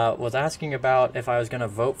and was asking about if I was going to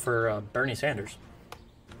vote for Bernie Sanders.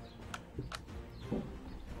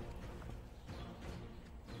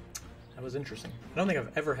 That was interesting. I don't think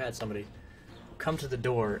I've ever had somebody come to the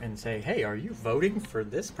door and say, "Hey, are you voting for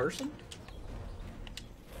this person?"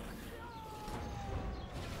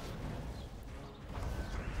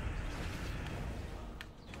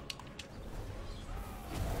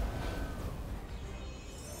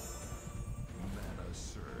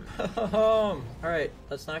 Alright,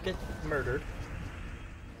 let's not get murdered.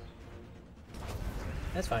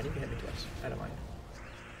 That's fine. You can hit me twice. I don't mind.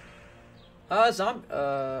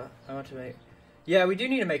 I want to make. Yeah, we do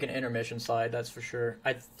need to make an intermission slide. That's for sure.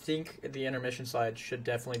 I think the intermission slide should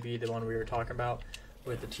definitely be the one we were talking about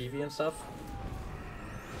with the TV and stuff,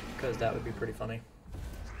 because that would be pretty funny.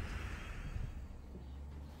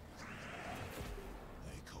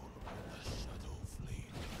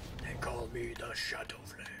 They call me the Shadow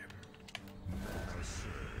Flame.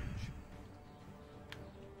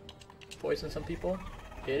 Poison some people.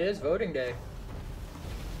 It is voting day.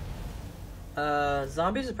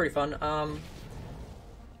 Zombies is pretty fun.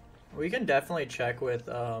 We can definitely check with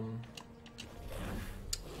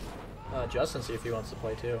Justin, see if he wants to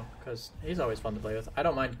play too, because he's always fun to play with. I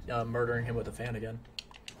don't mind murdering him with a fan again.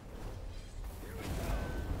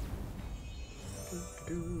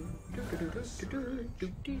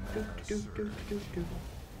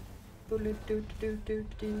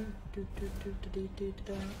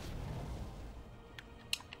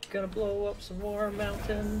 Gonna blow up some more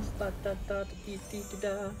mountains. Da da da da dee dee da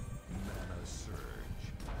da. Mana surge.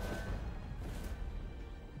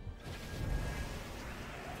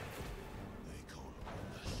 They call upon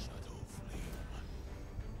the Shadow Flame.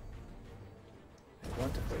 I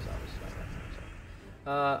want to play zombies.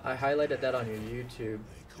 I highlighted that on your YouTube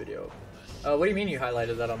video. What do you mean you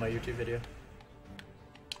highlighted that on my YouTube video?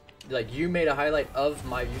 Like, you made a highlight of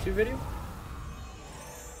my YouTube video?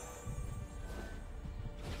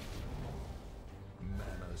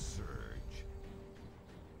 Mana surge.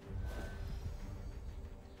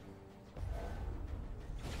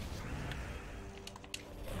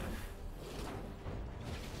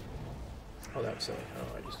 Oh, that was silly.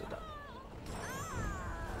 Oh, I just did that.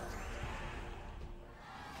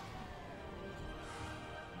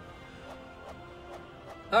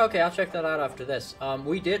 Oh, okay, I'll check that out after this.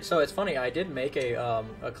 We did, so it's funny, I did make a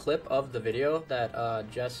clip of the video that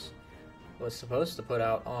Jess was supposed to put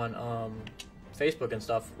out on Facebook and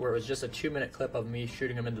stuff, where it was just a 2-minute clip of me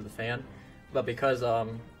shooting him into the fan. But because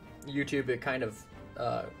YouTube, it kind of,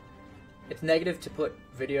 it's negative to put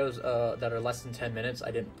videos that are less than 10 minutes.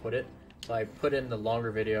 I didn't put it. So I put in the longer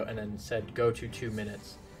video and then said go to 2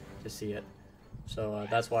 minutes to see it. So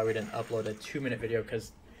that's why we didn't upload a 2-minute video,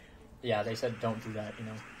 because yeah, they said don't do that, you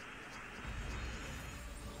know.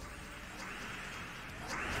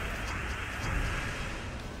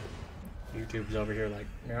 YouTube's over here like,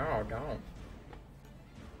 no, don't.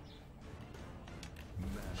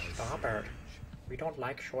 Stop it. We don't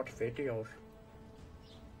like short videos.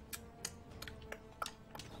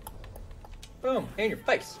 Boom, in your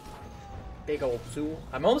face. Big old zoo.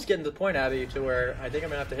 I'm almost getting to the point, Abby, to where I think I'm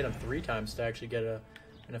gonna have to hit him 3 times to actually get an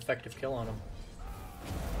effective kill on him.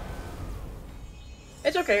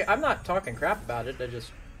 It's okay, I'm not talking crap about it,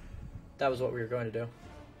 that was what we were going to do.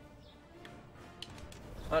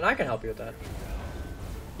 And I can help you with that.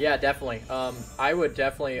 Yeah, definitely. I would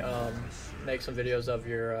definitely make some videos of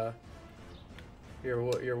your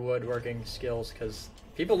woodworking skills, because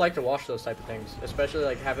people like to watch those type of things, especially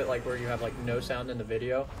like have it like where you have like no sound in the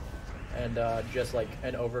video and just like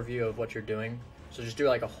an overview of what you're doing. So just do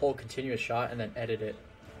like a whole continuous shot and then edit it.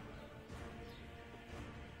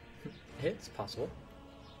 It's possible.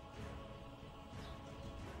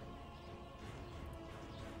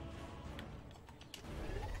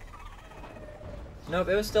 Nope,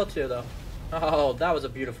 it was still 2 though. Oh, that was a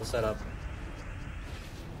beautiful setup.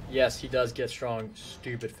 Yes, he does get strong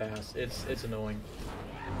stupid fast. It's annoying.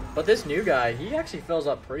 But this new guy, he actually fills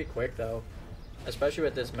up pretty quick though. Especially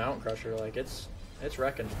with this Mountain Crusher, like it's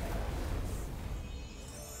wrecking.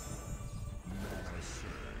 Mana surge.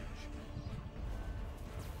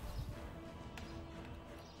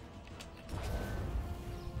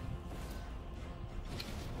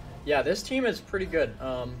 Yeah, this team is pretty good.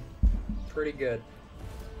 Pretty good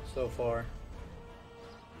so far.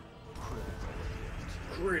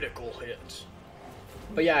 Critical hit.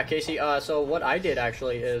 But yeah, Casey, so what I did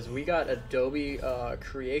actually is we got Adobe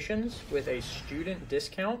Creations with a student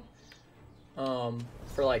discount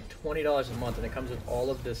for like $20 a month, and it comes with all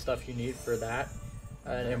of the stuff you need for that.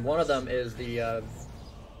 And one of them is the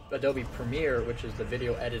Adobe Premiere, which is the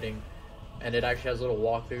video editing, and it actually has little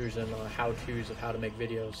walkthroughs and how-tos of how to make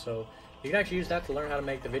videos. So you can actually use that to learn how to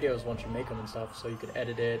make the videos once you make them and stuff, so you could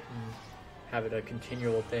edit it and have it a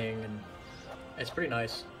continual thing, and it's pretty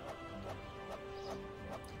nice.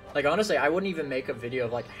 Like, honestly, I wouldn't even make a video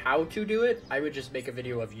of, like, how to do it. I would just make a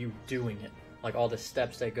video of you doing it. Like, all the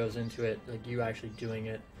steps that goes into it, like, you actually doing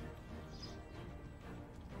it.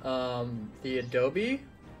 The Adobe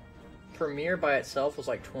Premiere by itself was,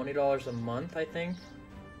 like, $20 a month, I think.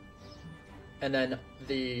 And then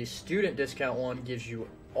the student discount one gives you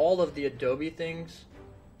all of the Adobe things.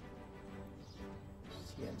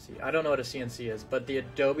 CNC. I don't know what a CNC is, but the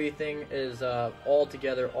Adobe thing is all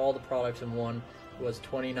together, all the products in one was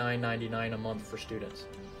 $29.99 a month for students.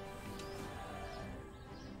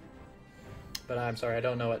 But I'm sorry, I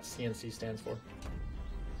don't know what CNC stands for.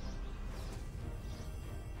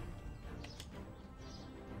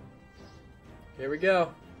 Here we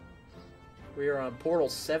go. We are on Portal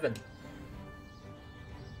 7.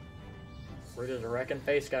 We're just wrecking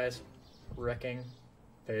face, guys. Wrecking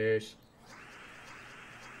face.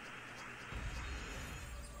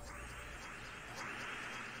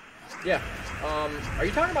 Yeah. Are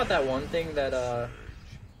you talking about that one thing that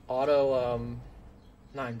auto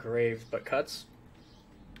not engraves but cuts?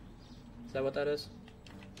 Is that what that is?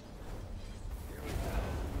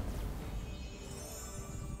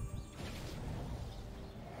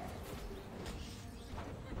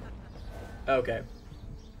 Okay.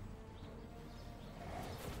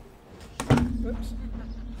 Whoops.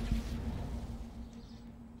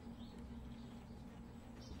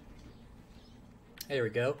 There we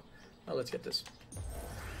go. Oh, let's get this.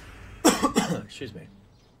 Excuse me.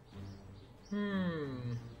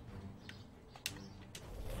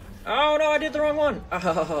 Oh no, I did the wrong one.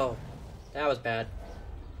 Oh, that was bad.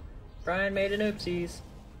 Brian made an oopsies.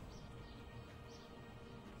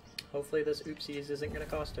 Hopefully this oopsies isn't gonna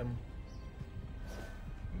cost him.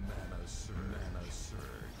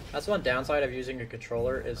 That's one downside of using a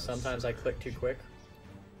controller is sometimes I click too quick.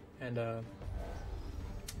 And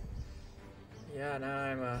yeah, now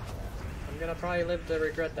I'm gonna probably live to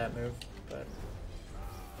regret that move, but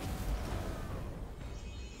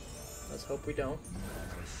let's hope we don't.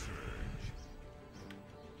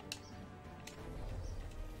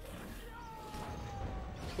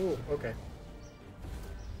 Ooh, okay.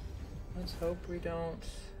 Let's hope we don't.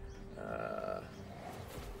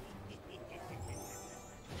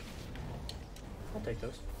 I'll take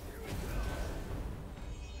those.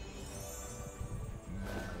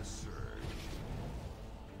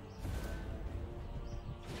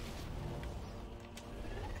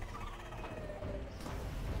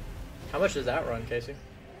 How much does that run, Casey?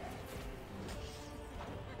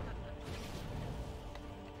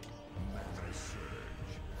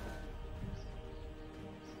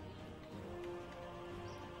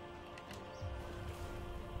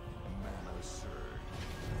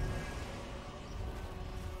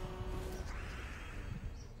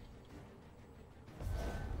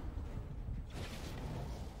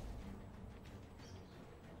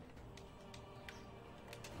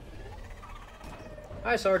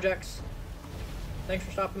 Hi, Sargex. Thanks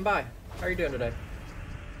for stopping by. How are you doing today?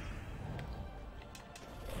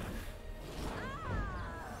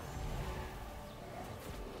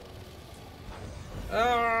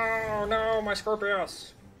 Oh no, my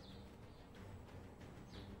Scorpius!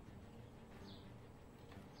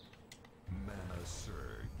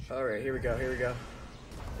 Alright, here we go, here we go.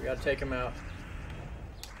 We gotta take him out.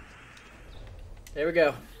 There we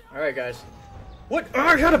go. Alright, guys. What? Oh,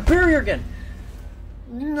 I got a barrier again!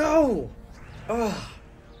 No! Oh,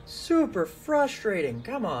 super frustrating.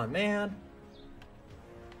 Come on, man.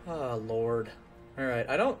 Oh, Lord. Alright,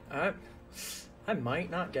 I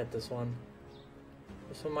might not get this one.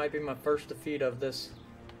 This one might be my first defeat of this.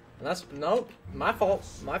 And that's, nope, my fault.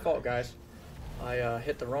 My fault, guys. I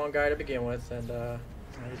hit the wrong guy to begin with, and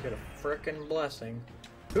he's got a frickin' blessing.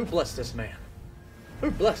 Who blessed this man?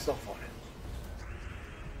 Who blessed off on it?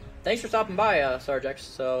 Thanks for stopping by, Sargex.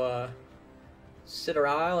 So, sit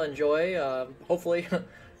around, I'll enjoy. Hopefully,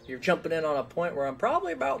 you're jumping in on a point where I'm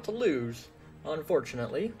probably about to lose,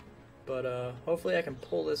 unfortunately. But hopefully I can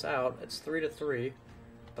pull this out. It's 3-3,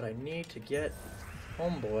 but I need to get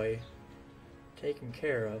homeboy taken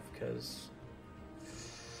care of because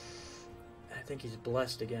I think he's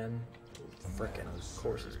blessed again. Frickin', of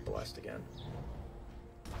course he's blessed again.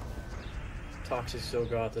 Toxic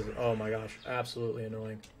Silgoth is, oh my gosh, absolutely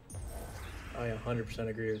annoying. I 100%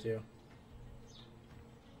 agree with you.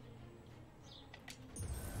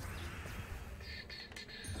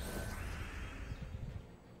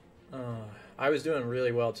 I was doing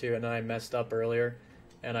really well too, and then I messed up earlier,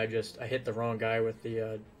 and I hit the wrong guy with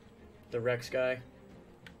the Rex guy,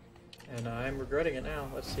 and I'm regretting it now.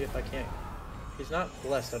 Let's see if I can't. He's not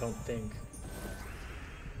blessed, I don't think.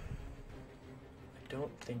 I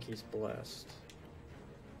don't think he's blessed.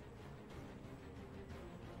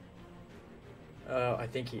 Oh, I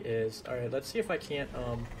think he is. All right, let's see if I can't.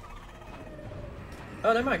 Oh,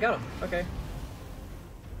 never mind, got him. Okay.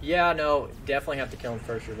 Yeah, no, definitely have to kill him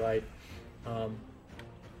first. You're right.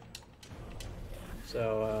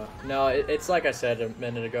 No, it's like I said a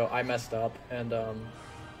minute ago. I messed up, and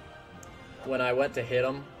when I went to hit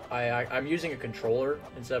him, I'm using a controller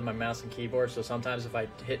instead of my mouse and keyboard, so sometimes if I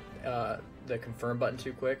hit the confirm button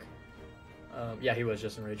too quick, yeah, he was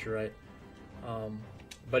just in rage, you're right.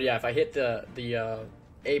 But yeah, if I hit the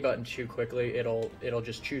A button too quickly, it'll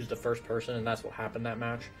just choose the first person, and that's what happened that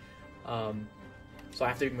match. So I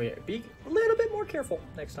have to be a little bit more careful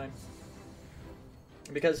next time.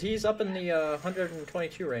 Because he's up in the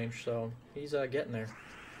 122 range, so he's getting there.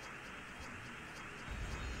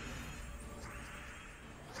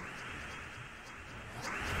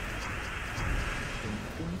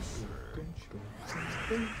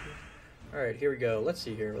 Alright, here we go. Let's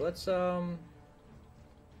see here. Let's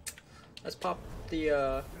pop the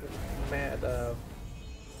I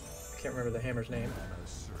can't remember the hammer's name.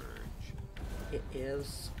 It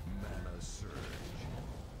is.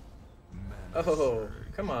 Oh,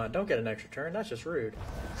 come on, don't get an extra turn. That's just rude.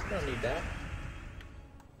 You don't need that.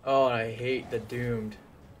 Oh, I hate the doomed.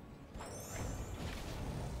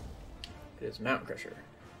 It is Mountain Crusher.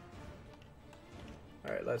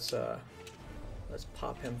 Alright, let's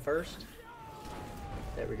pop him first.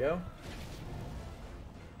 There we go.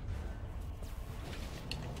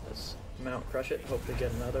 Let's Mount Crush it, hope to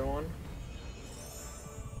get another one.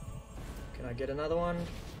 Can I get another one?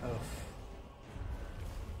 Oh.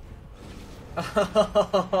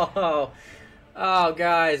 Oh,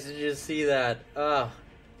 guys, did you see that? Oh.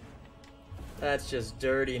 That's just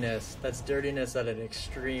dirtiness. That's dirtiness at an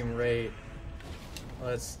extreme rate.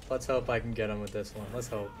 Let's hope I can get him with this one. Let's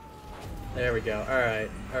hope. There we go.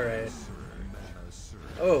 Alright, alright.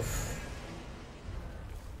 Oof.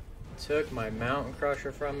 Took my Mountain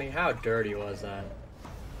Crusher from me. How dirty was that?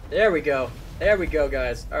 There we go. There we go,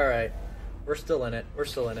 guys. Alright. We're still in it. We're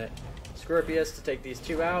still in it. Scorpius to take these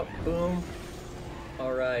two out. Boom.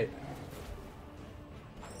 Alright.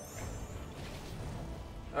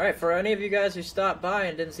 Alright, for any of you guys who stopped by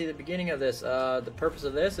and didn't see the beginning of this, the purpose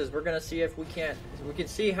of this is we're gonna see if we can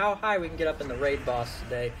see how high we can get up in the raid boss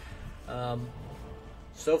today.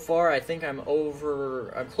 So far, I think I'm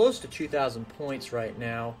close to 2,000 points right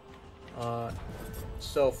now.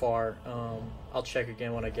 So far, I'll check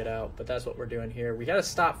again when I get out, but that's what we're doing here. We had to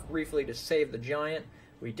stop briefly to save the giant.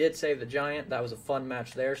 We did save the giant. That was a fun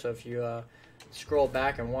match there, so if you scroll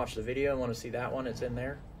back and watch the video and want to see that one, it's in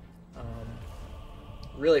there.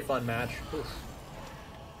 Really fun match. Oof.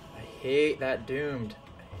 I hate that doomed.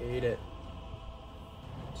 I hate it.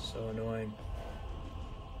 So annoying.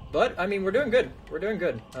 But, I mean, we're doing good. We're doing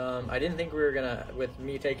good. I didn't think we were gonna, with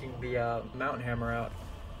me taking the mountain hammer out,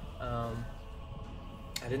 I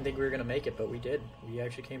didn't think we were gonna make it, but we did. We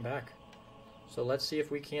actually came back. So let's see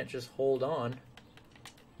if we can't just hold on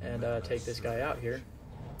and take this guy out here.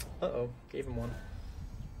 Uh-oh, gave him one.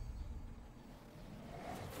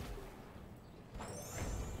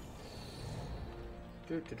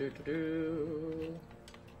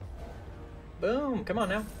 Boom! Come on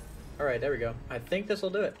now. Alright, there we go. I think this will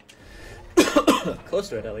do it. Close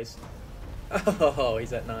to it, at least. Oh,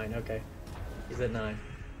 he's at 9. Okay. He's at 9.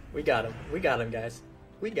 We got him. We got him, guys.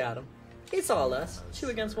 We got him. It's all us. 2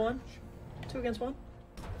 against 1. 2 against 1.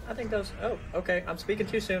 I think those... Oh, okay. I'm speaking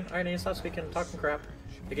too soon. I need to stop speaking, talking crap.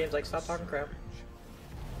 The game's like, stop talking crap.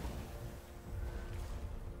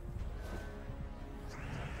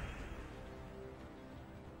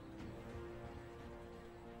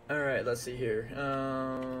 Alright, let's see here.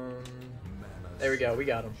 There we go, we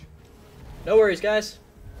got him. No worries, guys.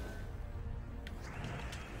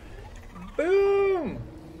 Boom!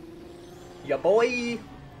 Ya boy!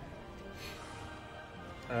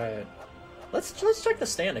 Alright. Let's check the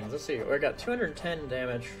standings. Let's see. We got 210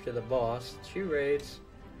 damage to the boss, 2 raids.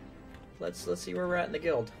 Let's see where we're at in the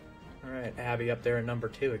guild. Alright, Abby up there in number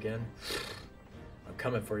 2 again. I'm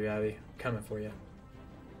coming for you, Abby. I'm coming for you.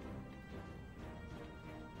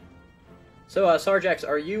 So, Sarjax,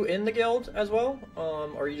 are you in the guild as well?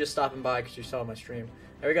 Or are you just stopping by because you saw my stream?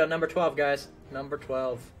 There we go, number 12, guys. Number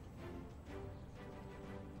 12.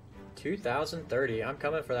 2030. I'm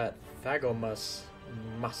coming for that Phagomus.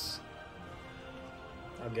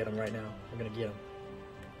 I'll get him right now. I'm gonna get him.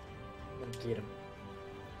 I'm gonna get him.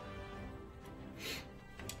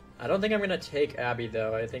 I don't think I'm gonna take Abby,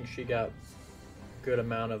 though. I think she got a good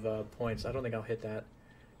amount of points. I don't think I'll hit that.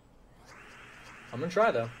 I'm gonna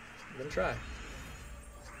try, though. I'm gonna try.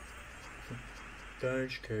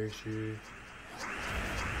 Thanks, Casey.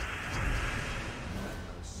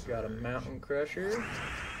 Got a Mountain Crusher.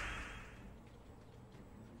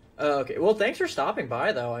 Okay, well, thanks for stopping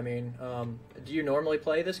by, though. I mean, do you normally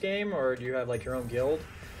play this game, or do you have, like, your own guild?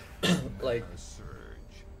 Like,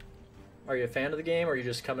 are you a fan of the game, or are you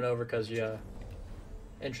just coming over because you're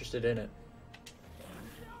interested in it?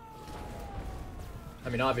 I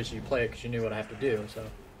mean, obviously you play it because you knew what I have to do, so...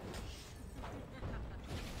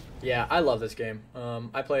 Yeah, I love this game.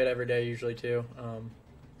 I play it every day usually too.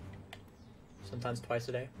 Sometimes twice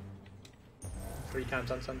a day. 3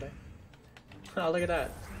 times on Sunday. Oh, look at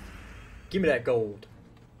that. Give me that gold.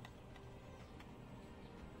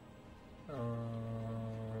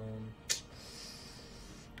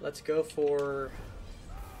 Let's go for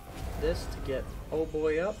this to get old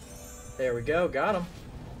boy up. There we go, got him.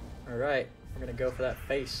 Alright, we're gonna go for that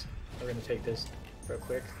face. We're gonna take this real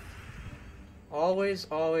quick. Always,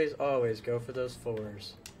 always, always go for those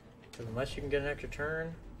 4s. Because unless you can get an extra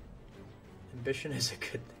turn, ambition is a good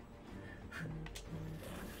thing.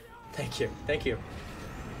 Thank you, thank you.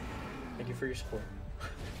 Thank you for your support.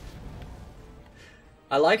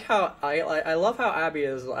 I like how, I love how Abby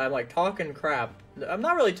is, I'm like talking crap. I'm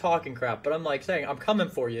not really talking crap, but I'm like saying, I'm coming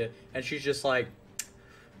for you. And she's just like,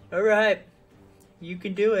 alright, you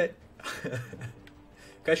can do it.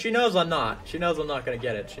 Because she knows I'm not. She knows I'm not going to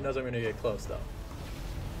get it. She knows I'm going to get close, though.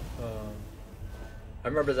 I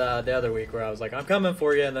remember the other week where I was like, I'm coming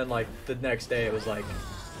for you, and then, like, the next day it was like,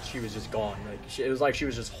 she was just gone. Like, it was like she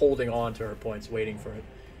was just holding on to her points, waiting for it.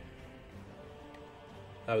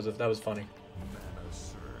 That was funny.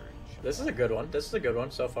 This is a good one. This is a good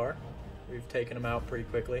one so far. We've taken them out pretty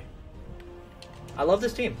quickly. I love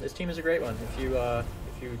this team. This team is a great one. If you are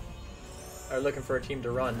looking for a team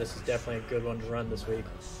to run, this is definitely a good one to run this week.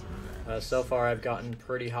 So far, I've gotten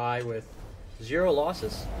pretty high with 0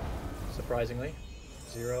 losses. Surprisingly,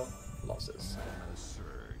 0 losses.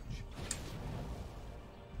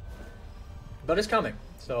 But it's coming,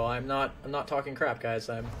 so I'm not talking crap, guys.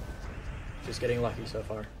 I'm just getting lucky so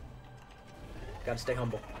far. Gotta stay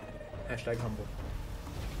humble. Hashtag humble.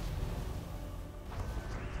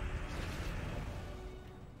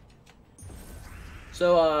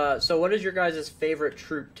 So what is your guys' favorite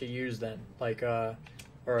troop to use then? Like, or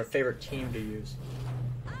a favorite team to use?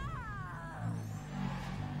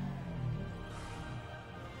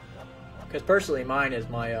 Because personally, mine is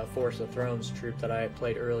my Force of Thrones troop that I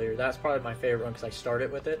played earlier. That's probably my favorite one because I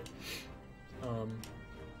started with it.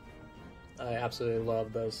 I absolutely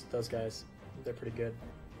love those guys. They're pretty good.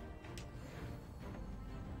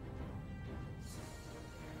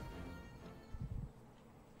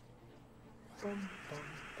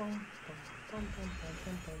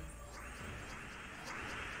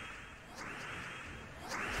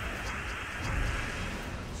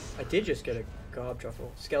 I did just get a gob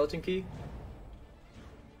truffle. Skeleton key?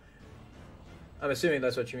 I'm assuming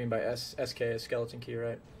that's what you mean by SK is skeleton key,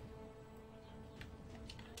 right?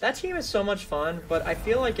 That team is so much fun, but I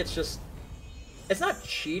feel like it's just... It's not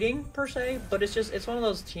cheating, per se, but it's one of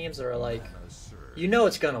those teams that are like... You know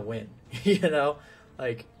it's gonna win, you know?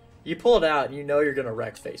 Like, you pull it out and you know you're gonna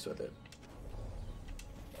wreck face with it.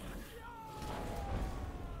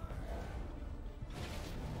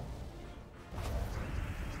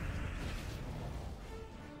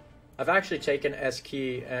 I've actually taken S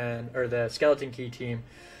key or the skeleton key team,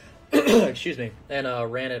 excuse me, and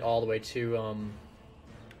ran it all the way to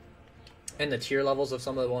in the tier levels of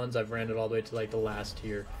some of the ones I've ran it all the way to like the last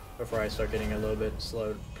tier before I start getting a little bit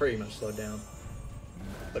slowed, pretty much slowed down.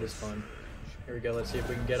 But it's fun. Here we go. Let's see if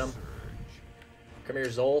we can get him. Come here,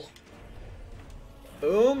 Zol.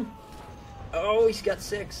 Boom. Oh, he's got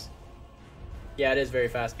 6. Yeah, it is very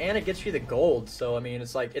fast, and it gets you the gold. So I mean,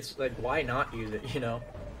 it's like why not use it? You know.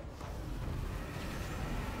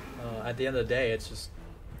 At the end of the day, it's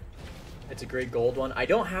a great gold one. I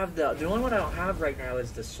don't have the only one I don't have right now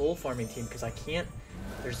is the soul farming team because I can't.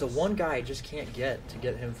 There's the one guy I just can't get to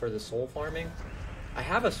get him for the soul farming. I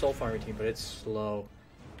have a soul farming team, but it's slow.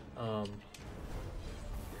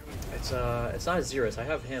 It's not a Xerus. I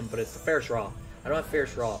have him, but it's the Ferris Raw. I don't have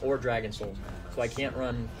Ferris Raw or Dragon Soul, so I can't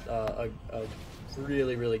run a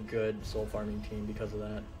really good soul farming team because of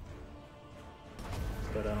that.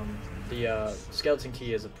 But the skeleton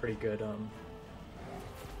key is a pretty good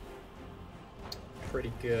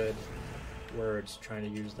words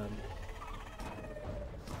trying to use them.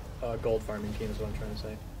 Gold farming team is what I'm trying to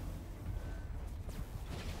say.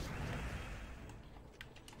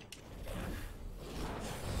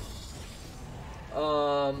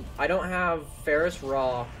 I don't have Ferris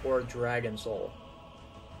Raw or Dragon Soul.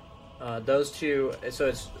 Those two, so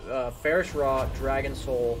it's Ferris Raw, Dragon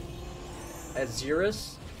Soul,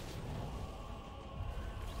 Xerus.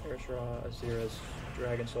 Ferris Raw, Xerus,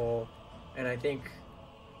 Dragon Soul, and I think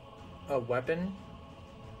a weapon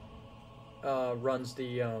runs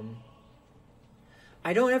the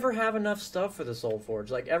I don't ever have enough stuff for the Soul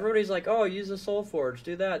Forge. Like, everybody's like, oh, use the Soul Forge,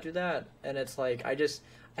 do that. And it's like, I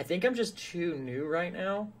think I'm just too new right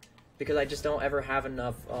now, because I just don't ever have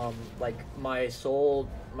enough, like, my soul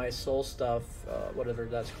stuff, whatever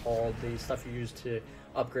that's called, the stuff you use to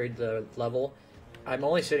upgrade the level. I'm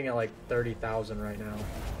only sitting at like 30,000 right now,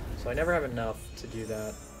 so I never have enough to do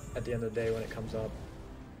that at the end of the day when it comes up.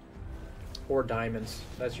 Or diamonds.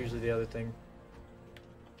 That's usually the other thing.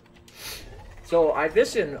 So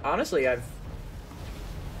honestly, I've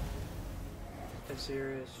a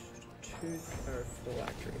serious tooth or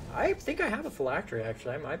phylactery. I think I have a phylactery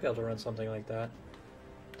actually. I might be able to run something like that.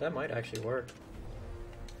 That might actually work.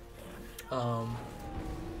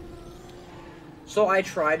 So I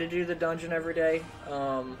try to do the dungeon every day.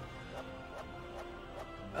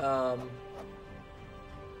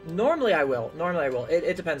 Normally I will.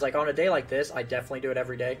 It depends. Like on a day like this, I definitely do it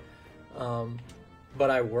every day. But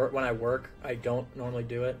when I work, I don't normally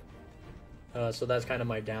do it. So that's kind of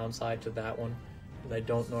my downside to that one. I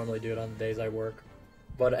don't normally do it on the days I work.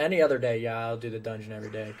 But any other day, yeah, I'll do the dungeon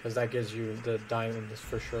every day because that gives you the diamonds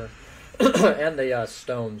for sure, and the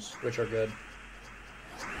stones, which are good.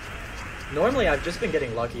 Normally, I've just been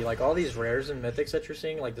getting lucky. Like all these rares and mythics that you're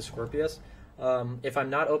seeing, like the Scorpius. If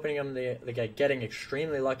I'm not opening them, they get getting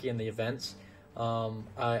extremely lucky in the events.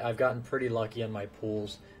 I've gotten pretty lucky in my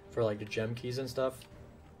pools for like the gem keys and stuff.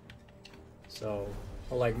 So,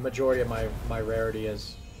 like majority of my rarity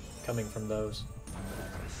is coming from those.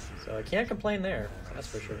 So I can't complain there. That's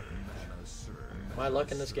for sure. My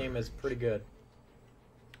luck in this game is pretty good.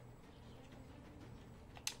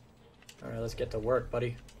 All right, let's get to work,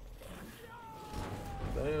 buddy.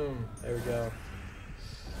 Boom. There we go.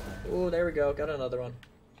 Ooh, there we go. Got another one.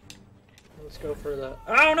 Let's go for the...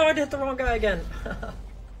 Oh, no, I hit the wrong guy again.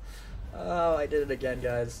 Oh, I did it again,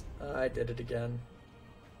 guys. I did it again.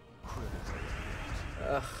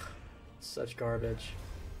 Ugh. Such garbage.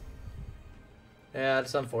 Yeah,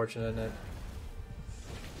 it's unfortunate, isn't it?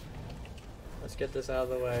 Let's get this out of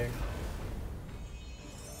the way.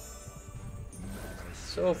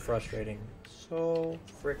 So frustrating. So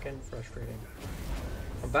freaking frustrating.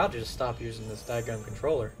 I'm about to just stop using this daggum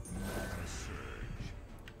controller.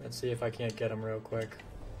 Let's see if I can't get him real quick.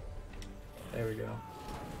 There we go.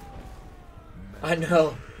 I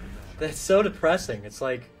know. That's so depressing. It's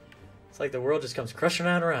like the world just comes crushing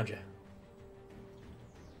down around you.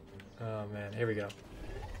 Oh man, here we go.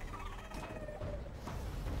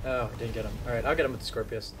 Oh, I didn't get him. Alright, I'll get him with the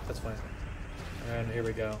Scorpius. That's fine. Alright, here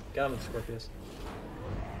we go. Got him with the Scorpius.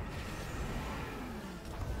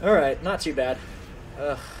 Alright, not too bad.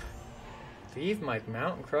 Ugh. Leave my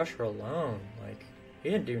Mountain Crusher alone. Like, he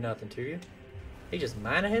didn't do nothing to you. He just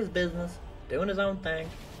minding his business, doing his own thing.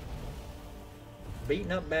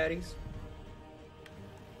 Beating up baddies.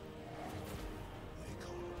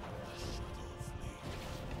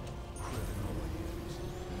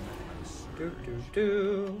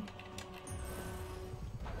 Do.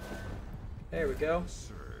 There we go.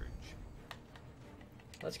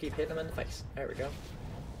 Let's keep hitting him in the face. There we go.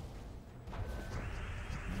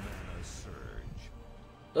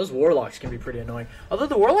 Those warlocks can be pretty annoying. Although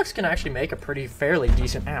the warlocks can actually make a fairly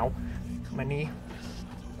decent... Ow. My knee.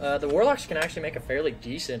 The warlocks can actually make a fairly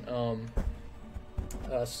decent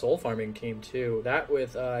soul farming team too. That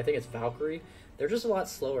with, I think it's Valkyrie. They're just a lot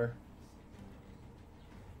slower.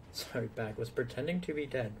 Sorry, back. Was pretending to be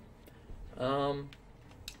dead.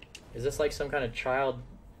 Is this like some kind of child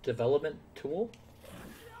development tool?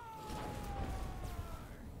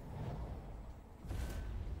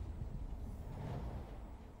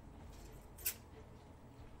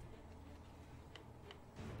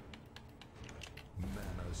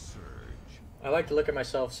 I like to look at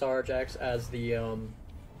myself, Sarjax, as the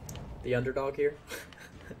underdog here.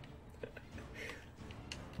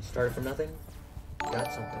 Started from nothing,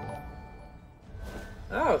 got something.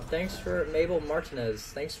 Oh, thanks for Mabel Martinez.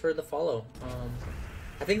 Thanks for the follow.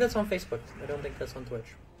 I think that's on Facebook. I don't think that's on Twitch.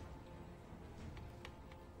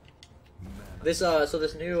 This so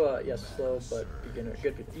this new yes, slow but beginner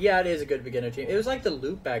good. Yeah, it is a good beginner team. It was like the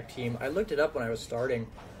loot bag team. I looked it up when I was starting.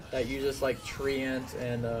 That uses like Treant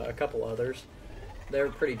and a couple others. They're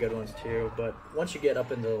pretty good ones too, but once you get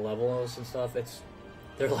up into the levels and stuff,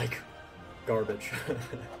 they're like garbage.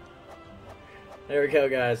 There we go,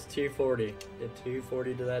 guys. 240. Did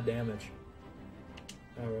 240 to that damage.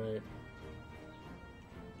 Alright.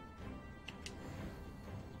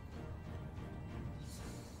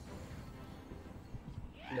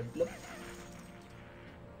 Blip, blip.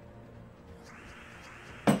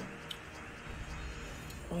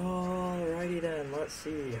 Alrighty then, let's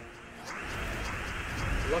see.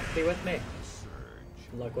 Luck be with me.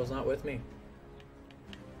 Luck was not with me.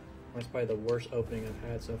 That's probably the worst opening I've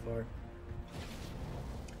had so far.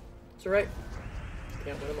 It's alright.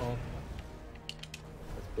 Can't win them all.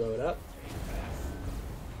 Let's blow it up.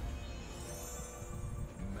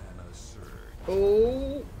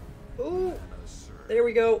 Oh! Oh! There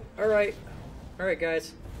we go. Alright. Alright,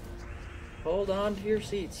 guys. Hold on to your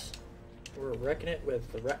seats. We're wrecking it with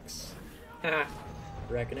the Rex. Ha!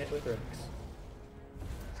 Wrecking it with Rex.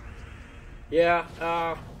 Yeah,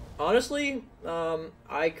 honestly,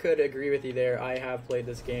 I could agree with you there. I have played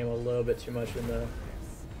this game a little bit too much in the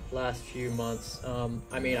last few months.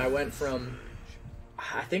 I mean, I went from...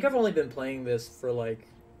 I think I've only been playing this for, like,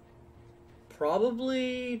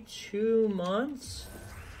 probably 2 months.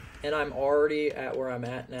 And I'm already at where I'm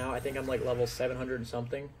at now. I think I'm, like, level 700 and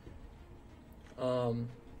something.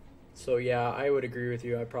 So, yeah, I would agree with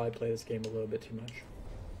you. I probably play this game a little bit too much.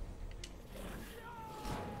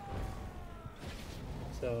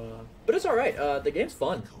 So, but it's alright. The game's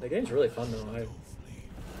fun. The game's really fun, though.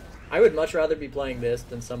 I would much rather be playing this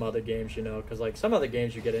than some other games, you know, because, like, some other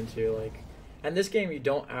games you get into, like... And this game, you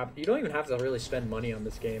don't even have to really spend money on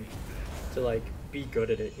this game to, like, be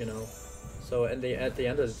good at it, you know? So, at the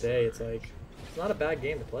end of the day, it's, like, it's not a bad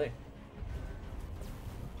game to play.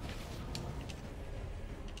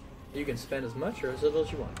 You can spend as much or as little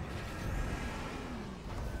as you want.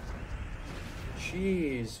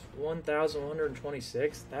 Jeez,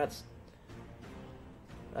 1,126? That's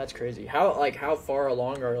crazy. How far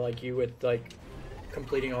along are, like, you with, like,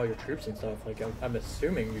 completing all your troops and stuff? Like, I'm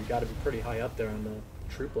assuming you've got to be pretty high up there on the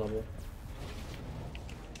troop level.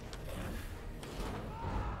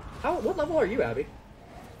 What level are you, Abby?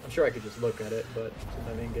 I'm sure I could just look at it, but it's in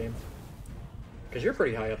my main game. Because you're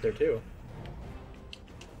pretty high up there, too.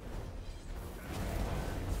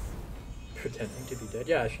 Pretending to be dead.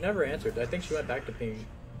 Yeah, she never answered. I think she went back to being...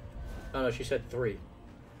 Oh, no, she said 3.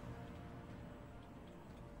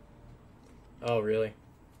 Oh, really?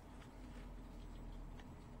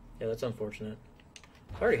 Yeah, that's unfortunate.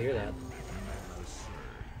 Sorry to hear that.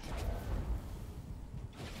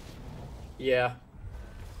 Yeah.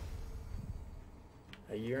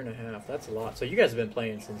 A year and a half. That's a lot. So you guys have been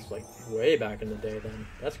playing since, like, way back in the day, then.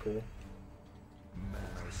 That's cool.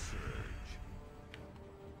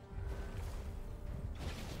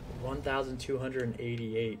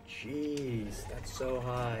 1,288. Jeez, that's so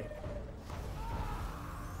high.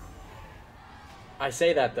 I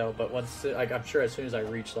say that though, but once, like, I'm sure as soon as I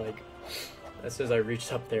reach, like, as soon as I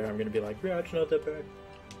reach up there, I'm gonna be like, yeah, it's not that bad.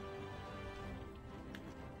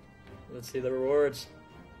 Let's see the rewards.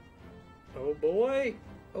 Oh boy,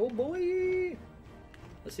 oh boy.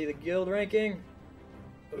 Let's see the guild ranking.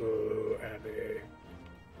 Oh, Abby.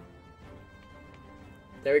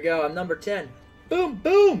 There we go. I'm number 10. Boom,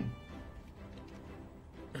 boom.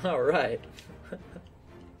 All right.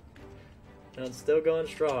 And I'm still going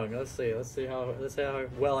strong. Let's see how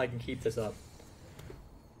well I can keep this up.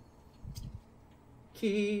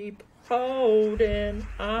 Keep holding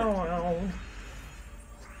on.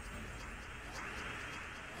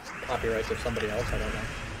 Copyrights of somebody else, I don't know.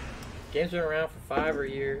 Game's been around for 5+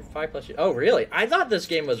 years. Oh, really? I thought this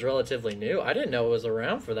game was relatively new. I didn't know it was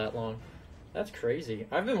around for that long. That's crazy.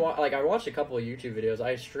 I've been I watched a couple of YouTube videos.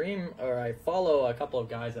 I follow a couple of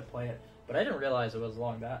guys that play it, but I didn't realize it was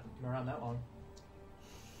around that long.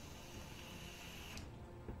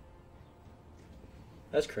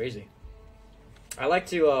 That's crazy. I like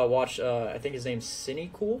to watch. I think his name's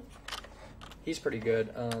Cinecool. He's pretty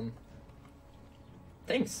good.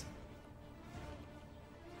 Thanks.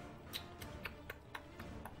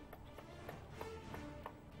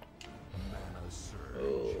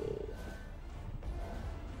 Oh.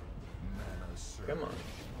 Come on.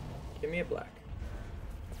 Give me a black.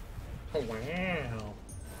 Oh, wow.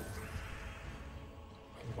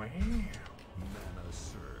 Wow.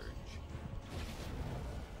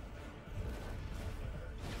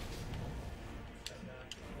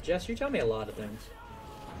 Jess, you tell me a lot of things.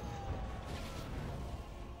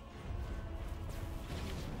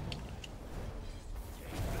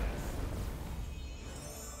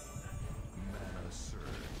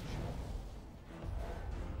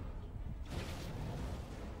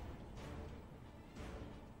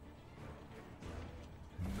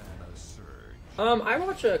 I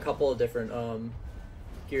watch a couple of different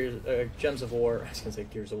Gems of War. I was gonna say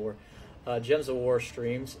Gears of War, Gems of War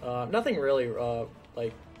streams. Nothing really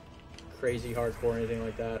like crazy hardcore or anything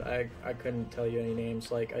like that. I couldn't tell you any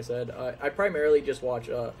names. Like I said, I primarily just watch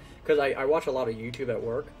because I watch a lot of YouTube at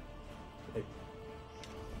work. Like,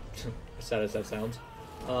 as sad as that sounds.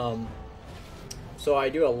 So I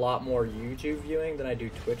do a lot more YouTube viewing than I do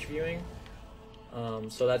Twitch viewing.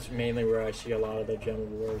 So that's mainly where I see a lot of the Gem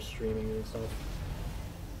of War streaming and stuff.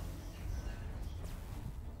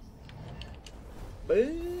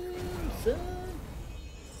 Boom, son.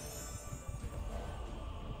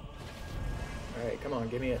 Alright, come on,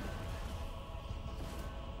 give me it.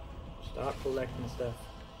 Stop collecting stuff.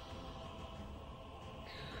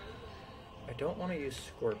 I don't want to use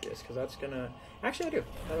Scorpius because that's gonna. Actually, I do.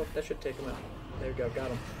 That should take him out. There we go. Got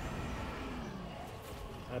him.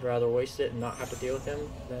 I'd rather waste it and not have to deal with him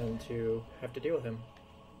than to have to deal with him.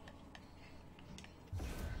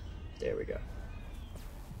 There we go.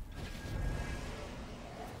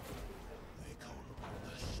 They call upon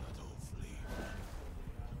the shadow flame.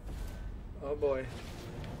 Oh boy.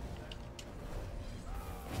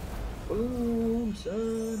 Boom,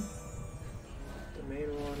 son. The main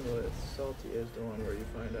one with Salty is the one where you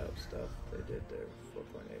find out stuff they did their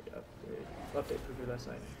 4.8 update preview last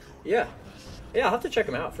night. Yeah, I'll have to check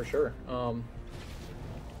them out for sure.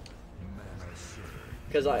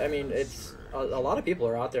 Because I mean, it's a lot of people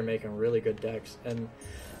are out there making really good decks, and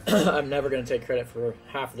I'm never going to take credit for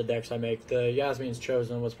half of the decks I make. The Yasmin's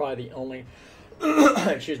Chosen was probably the only.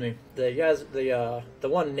 Excuse me. The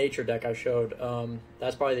one nature deck I showed.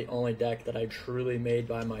 That's probably the only deck that I truly made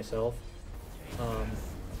by myself.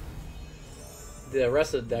 The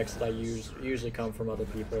rest of the decks that I use usually come from other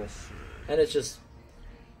people, and it's just,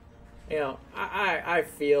 you know, I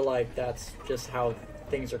feel like that's just how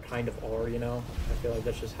things are kind of are, you know. I feel like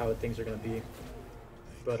that's just how things are gonna be.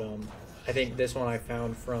 But I think this one I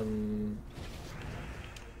found from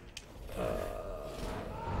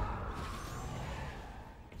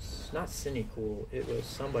it's not Cynicool, it was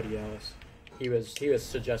somebody else. He was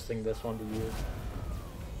suggesting this one to use,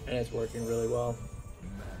 and it's working really well.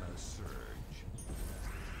 Mana surge.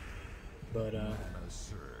 But Mana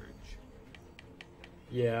surge.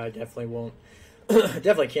 yeah, I definitely won't.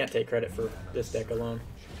 Definitely can't take credit for this deck alone.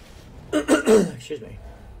 Excuse me.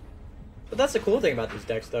 But that's the cool thing about these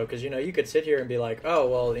decks, though, because, you know, you could sit here and be like, oh,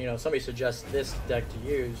 well, you know, somebody suggests this deck to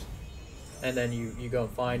use, and then you go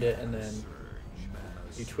and find it, and then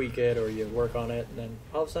you tweak it or you work on it, and then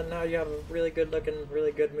all of a sudden now you have a really good looking,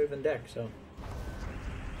 really good moving deck. So,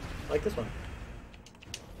 like this one.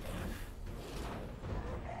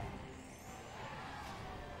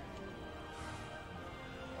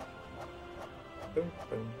 Boom,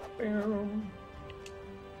 boom, boom.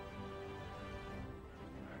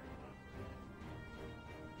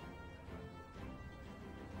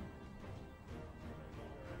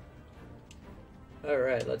 All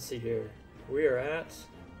right, let's see here. We are at.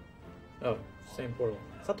 Oh, same portal.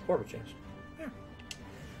 I thought the portal changed. Yeah.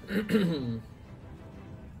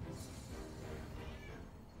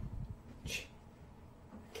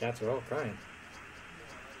 Cats are all crying.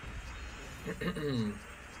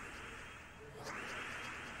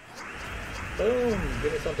 Boom!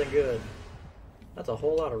 Give me something good. That's a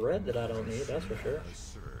whole lot of red that I don't need, that's for sure.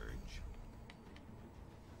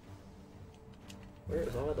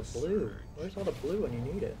 Where's all the blue? Where's all the blue when you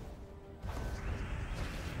need it?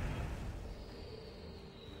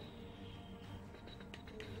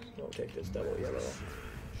 We'll take this double yellow.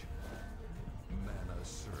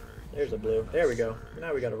 There's a blue. There we go.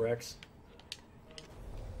 Now we got a Rex.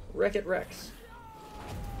 Wreck-It Rex.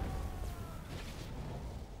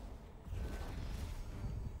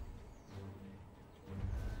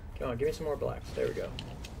 Come on, give me some more blacks. There we go.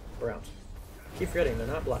 Browns. Keep forgetting, they're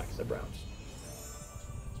not blacks, they're browns.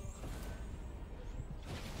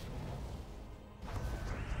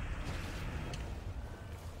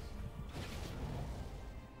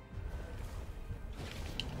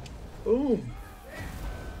 Boom!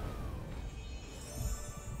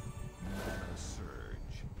 Mana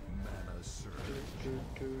surge. Mana surge.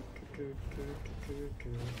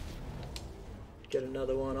 Get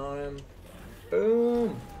another one on him.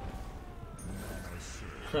 Boom!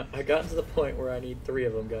 I got to the point where I need 3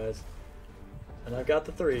 of them, guys. And I've got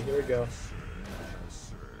the 3. Here we go.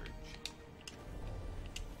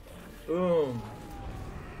 Boom!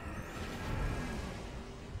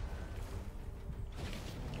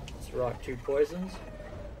 Let's rock 2 poisons.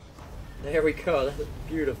 There we go. That's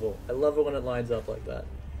beautiful. I love it when it lines up like that.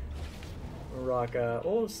 We'll rock,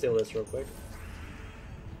 we'll steal this real quick.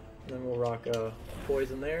 And then we'll rock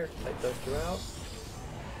poison there. Take those 2 out.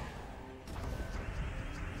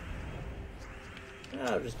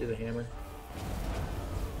 I'll just do the hammer.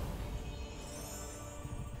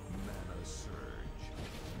 Mana surge.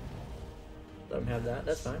 Let him have that.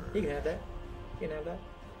 That's fine. He can have that. He can have that.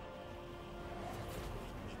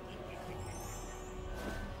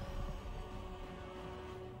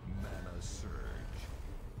 Mana surge.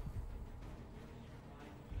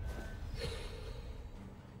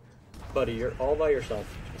 Buddy, you're all by yourself.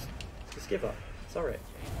 Just give up. It's alright.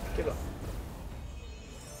 Give up.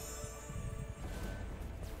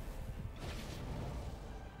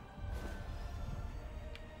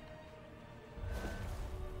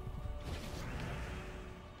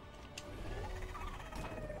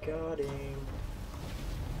 Got him.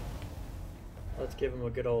 Let's give him a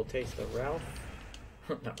good old taste of Ralph.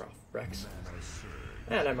 Not Ralph, Rex.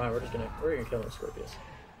 Never mind. We're gonna kill him with Scorpius.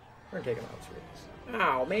 We're gonna take him out with Scorpius.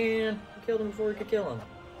 Ow, man! We killed him before we could kill him.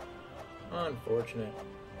 Unfortunate.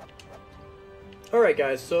 Alright,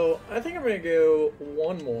 guys, so I think I'm gonna go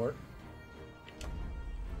one more.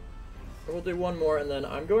 We'll do one more, and then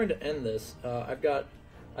I'm going to end this. I've got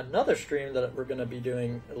another stream that we're gonna be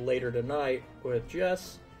doing later tonight with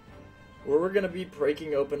Jess, where we're gonna be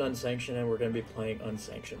breaking open Unsanctioned, and we're gonna be playing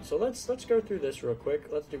Unsanctioned. So let's go through this real quick.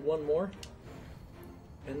 Let's do one more,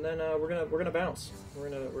 and then we're gonna bounce. We're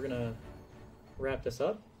gonna wrap this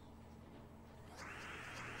up.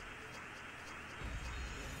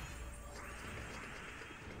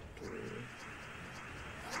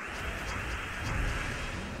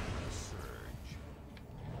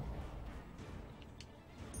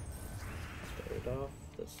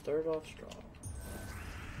 Let's start off strong.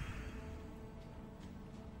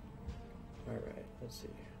 Alright, let's see.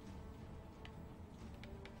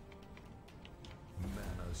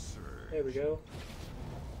 Mana surge. There we go.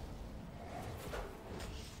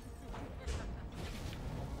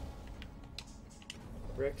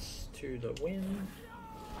 Rex to the win.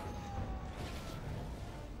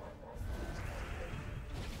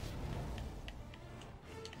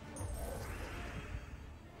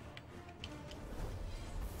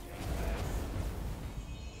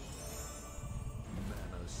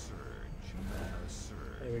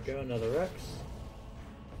 There we go, another Rex.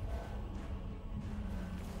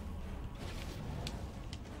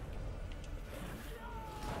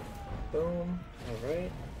 Boom.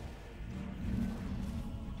 Alright.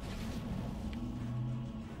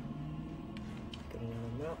 Get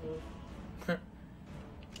another mountain.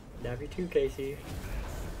 Nab you too, Casey.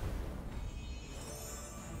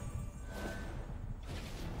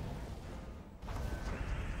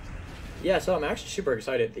 Yeah, so I'm actually super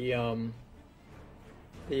excited.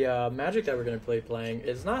 The Magic that we're going to be playing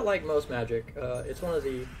is not like most Magic. It's one of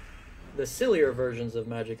the sillier versions of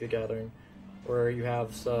Magic the Gathering, where you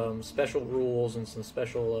have some special rules and some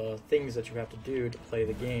special things that you have to do to play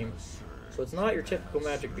the game. So it's not your typical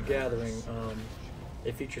Magic the Gathering.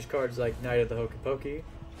 It features cards like Knight of the Hokey Pokey,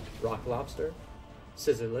 Rock Lobster,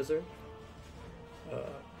 Scissor Lizard,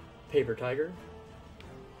 Paper Tiger,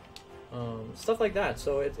 stuff like that.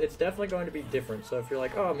 So it's definitely going to be different. So if you're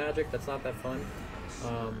like, oh, Magic, that's not that fun,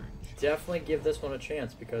 definitely give this one a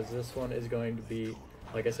chance, because this one is going to be,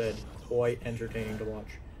 like I said, quite entertaining to watch.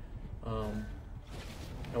 And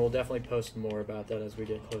we'll definitely post more about that as we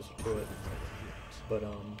get closer to it. But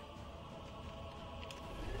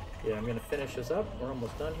yeah, I'm gonna finish this up. We're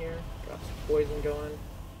almost done here. Got some poison going.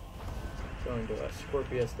 Going to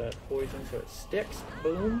Scorpius that poison so it sticks.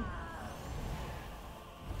 Boom.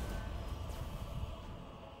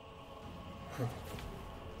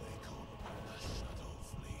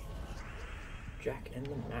 Jack and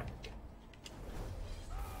the Mac.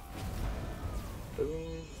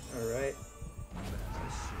 Boom. Alright.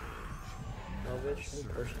 Elvish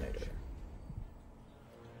Impersonator.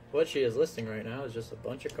 What she is listing right now is just a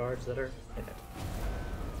bunch of cards that are in it.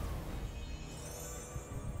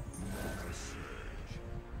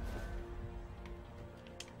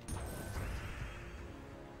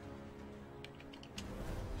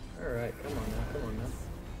 Alright, come on now, come on now.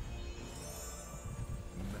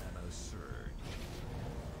 Mana surge.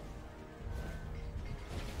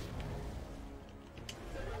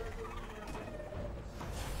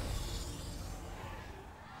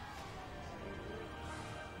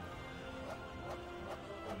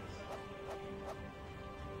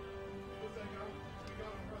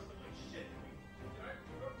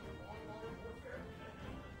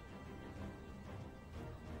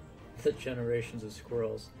 The generations of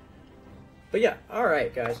squirrels. But yeah,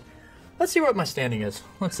 alright guys. Let's see what my standing is.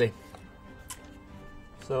 Let's see.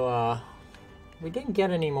 So, we didn't get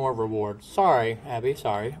any more rewards. Sorry, Abby,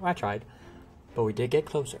 sorry. I tried. But we did get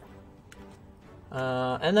closer.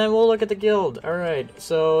 And then we'll look at the guild. Alright,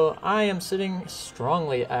 so I am sitting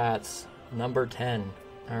strongly at number 10.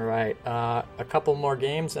 Alright, a couple more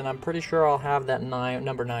games and I'm pretty sure I'll have that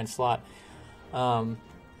number 9 slot. But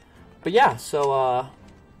yeah, so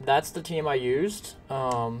that's the team I used.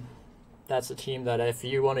 That's the team that if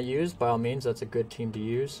you want to use, by all means, that's a good team to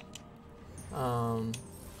use.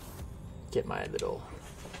 Get my little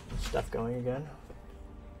stuff going again.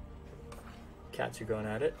 Cats are going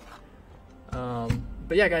at it.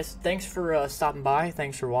 But yeah, guys, thanks for stopping by.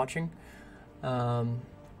 Thanks for watching.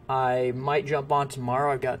 I might jump on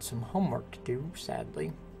tomorrow. I've got some homework to do,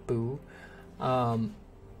 sadly. Boo.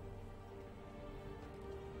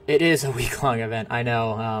 It is a week-long event, I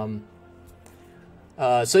know.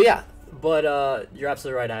 So yeah, But you're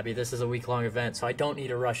absolutely right, Abby. This is a week-long event, so I don't need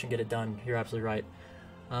to rush and get it done. You're absolutely right.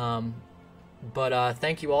 But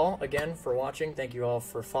thank you all again for watching. Thank you all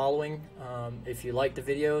for following. If you like the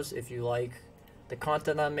videos, if you like the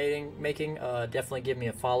content I'm making, definitely give me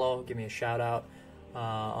a follow, give me a shout out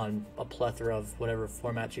on a plethora of whatever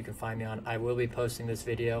formats you can find me on. I will be posting this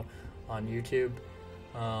video on YouTube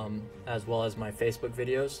as well as my Facebook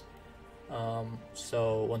videos.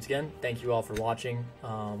 So once again, thank you all for watching,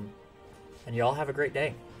 and you all have a great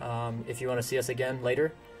day. If you want to see us again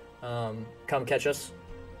later, come catch us.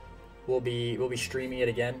 We'll be streaming it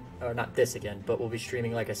again, or not this again, but we'll be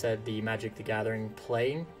streaming, like I said, the Magic the Gathering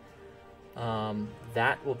playing.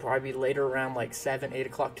 That will probably be later around like 7, 8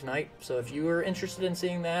 o'clock tonight. So if you are interested in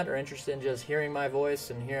seeing that, or interested in just hearing my voice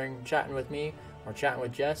and chatting with me, or chatting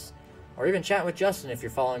with Jess, or even chatting with Justin if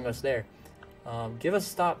you're following us there, give us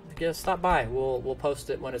a stop by. We'll post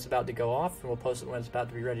it when it's about to go off, and we'll post it when it's about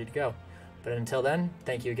to be ready to go. But until then,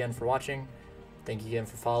 thank you again for watching. Thank you again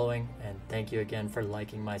for following, and thank you again for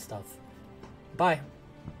liking my stuff. Bye.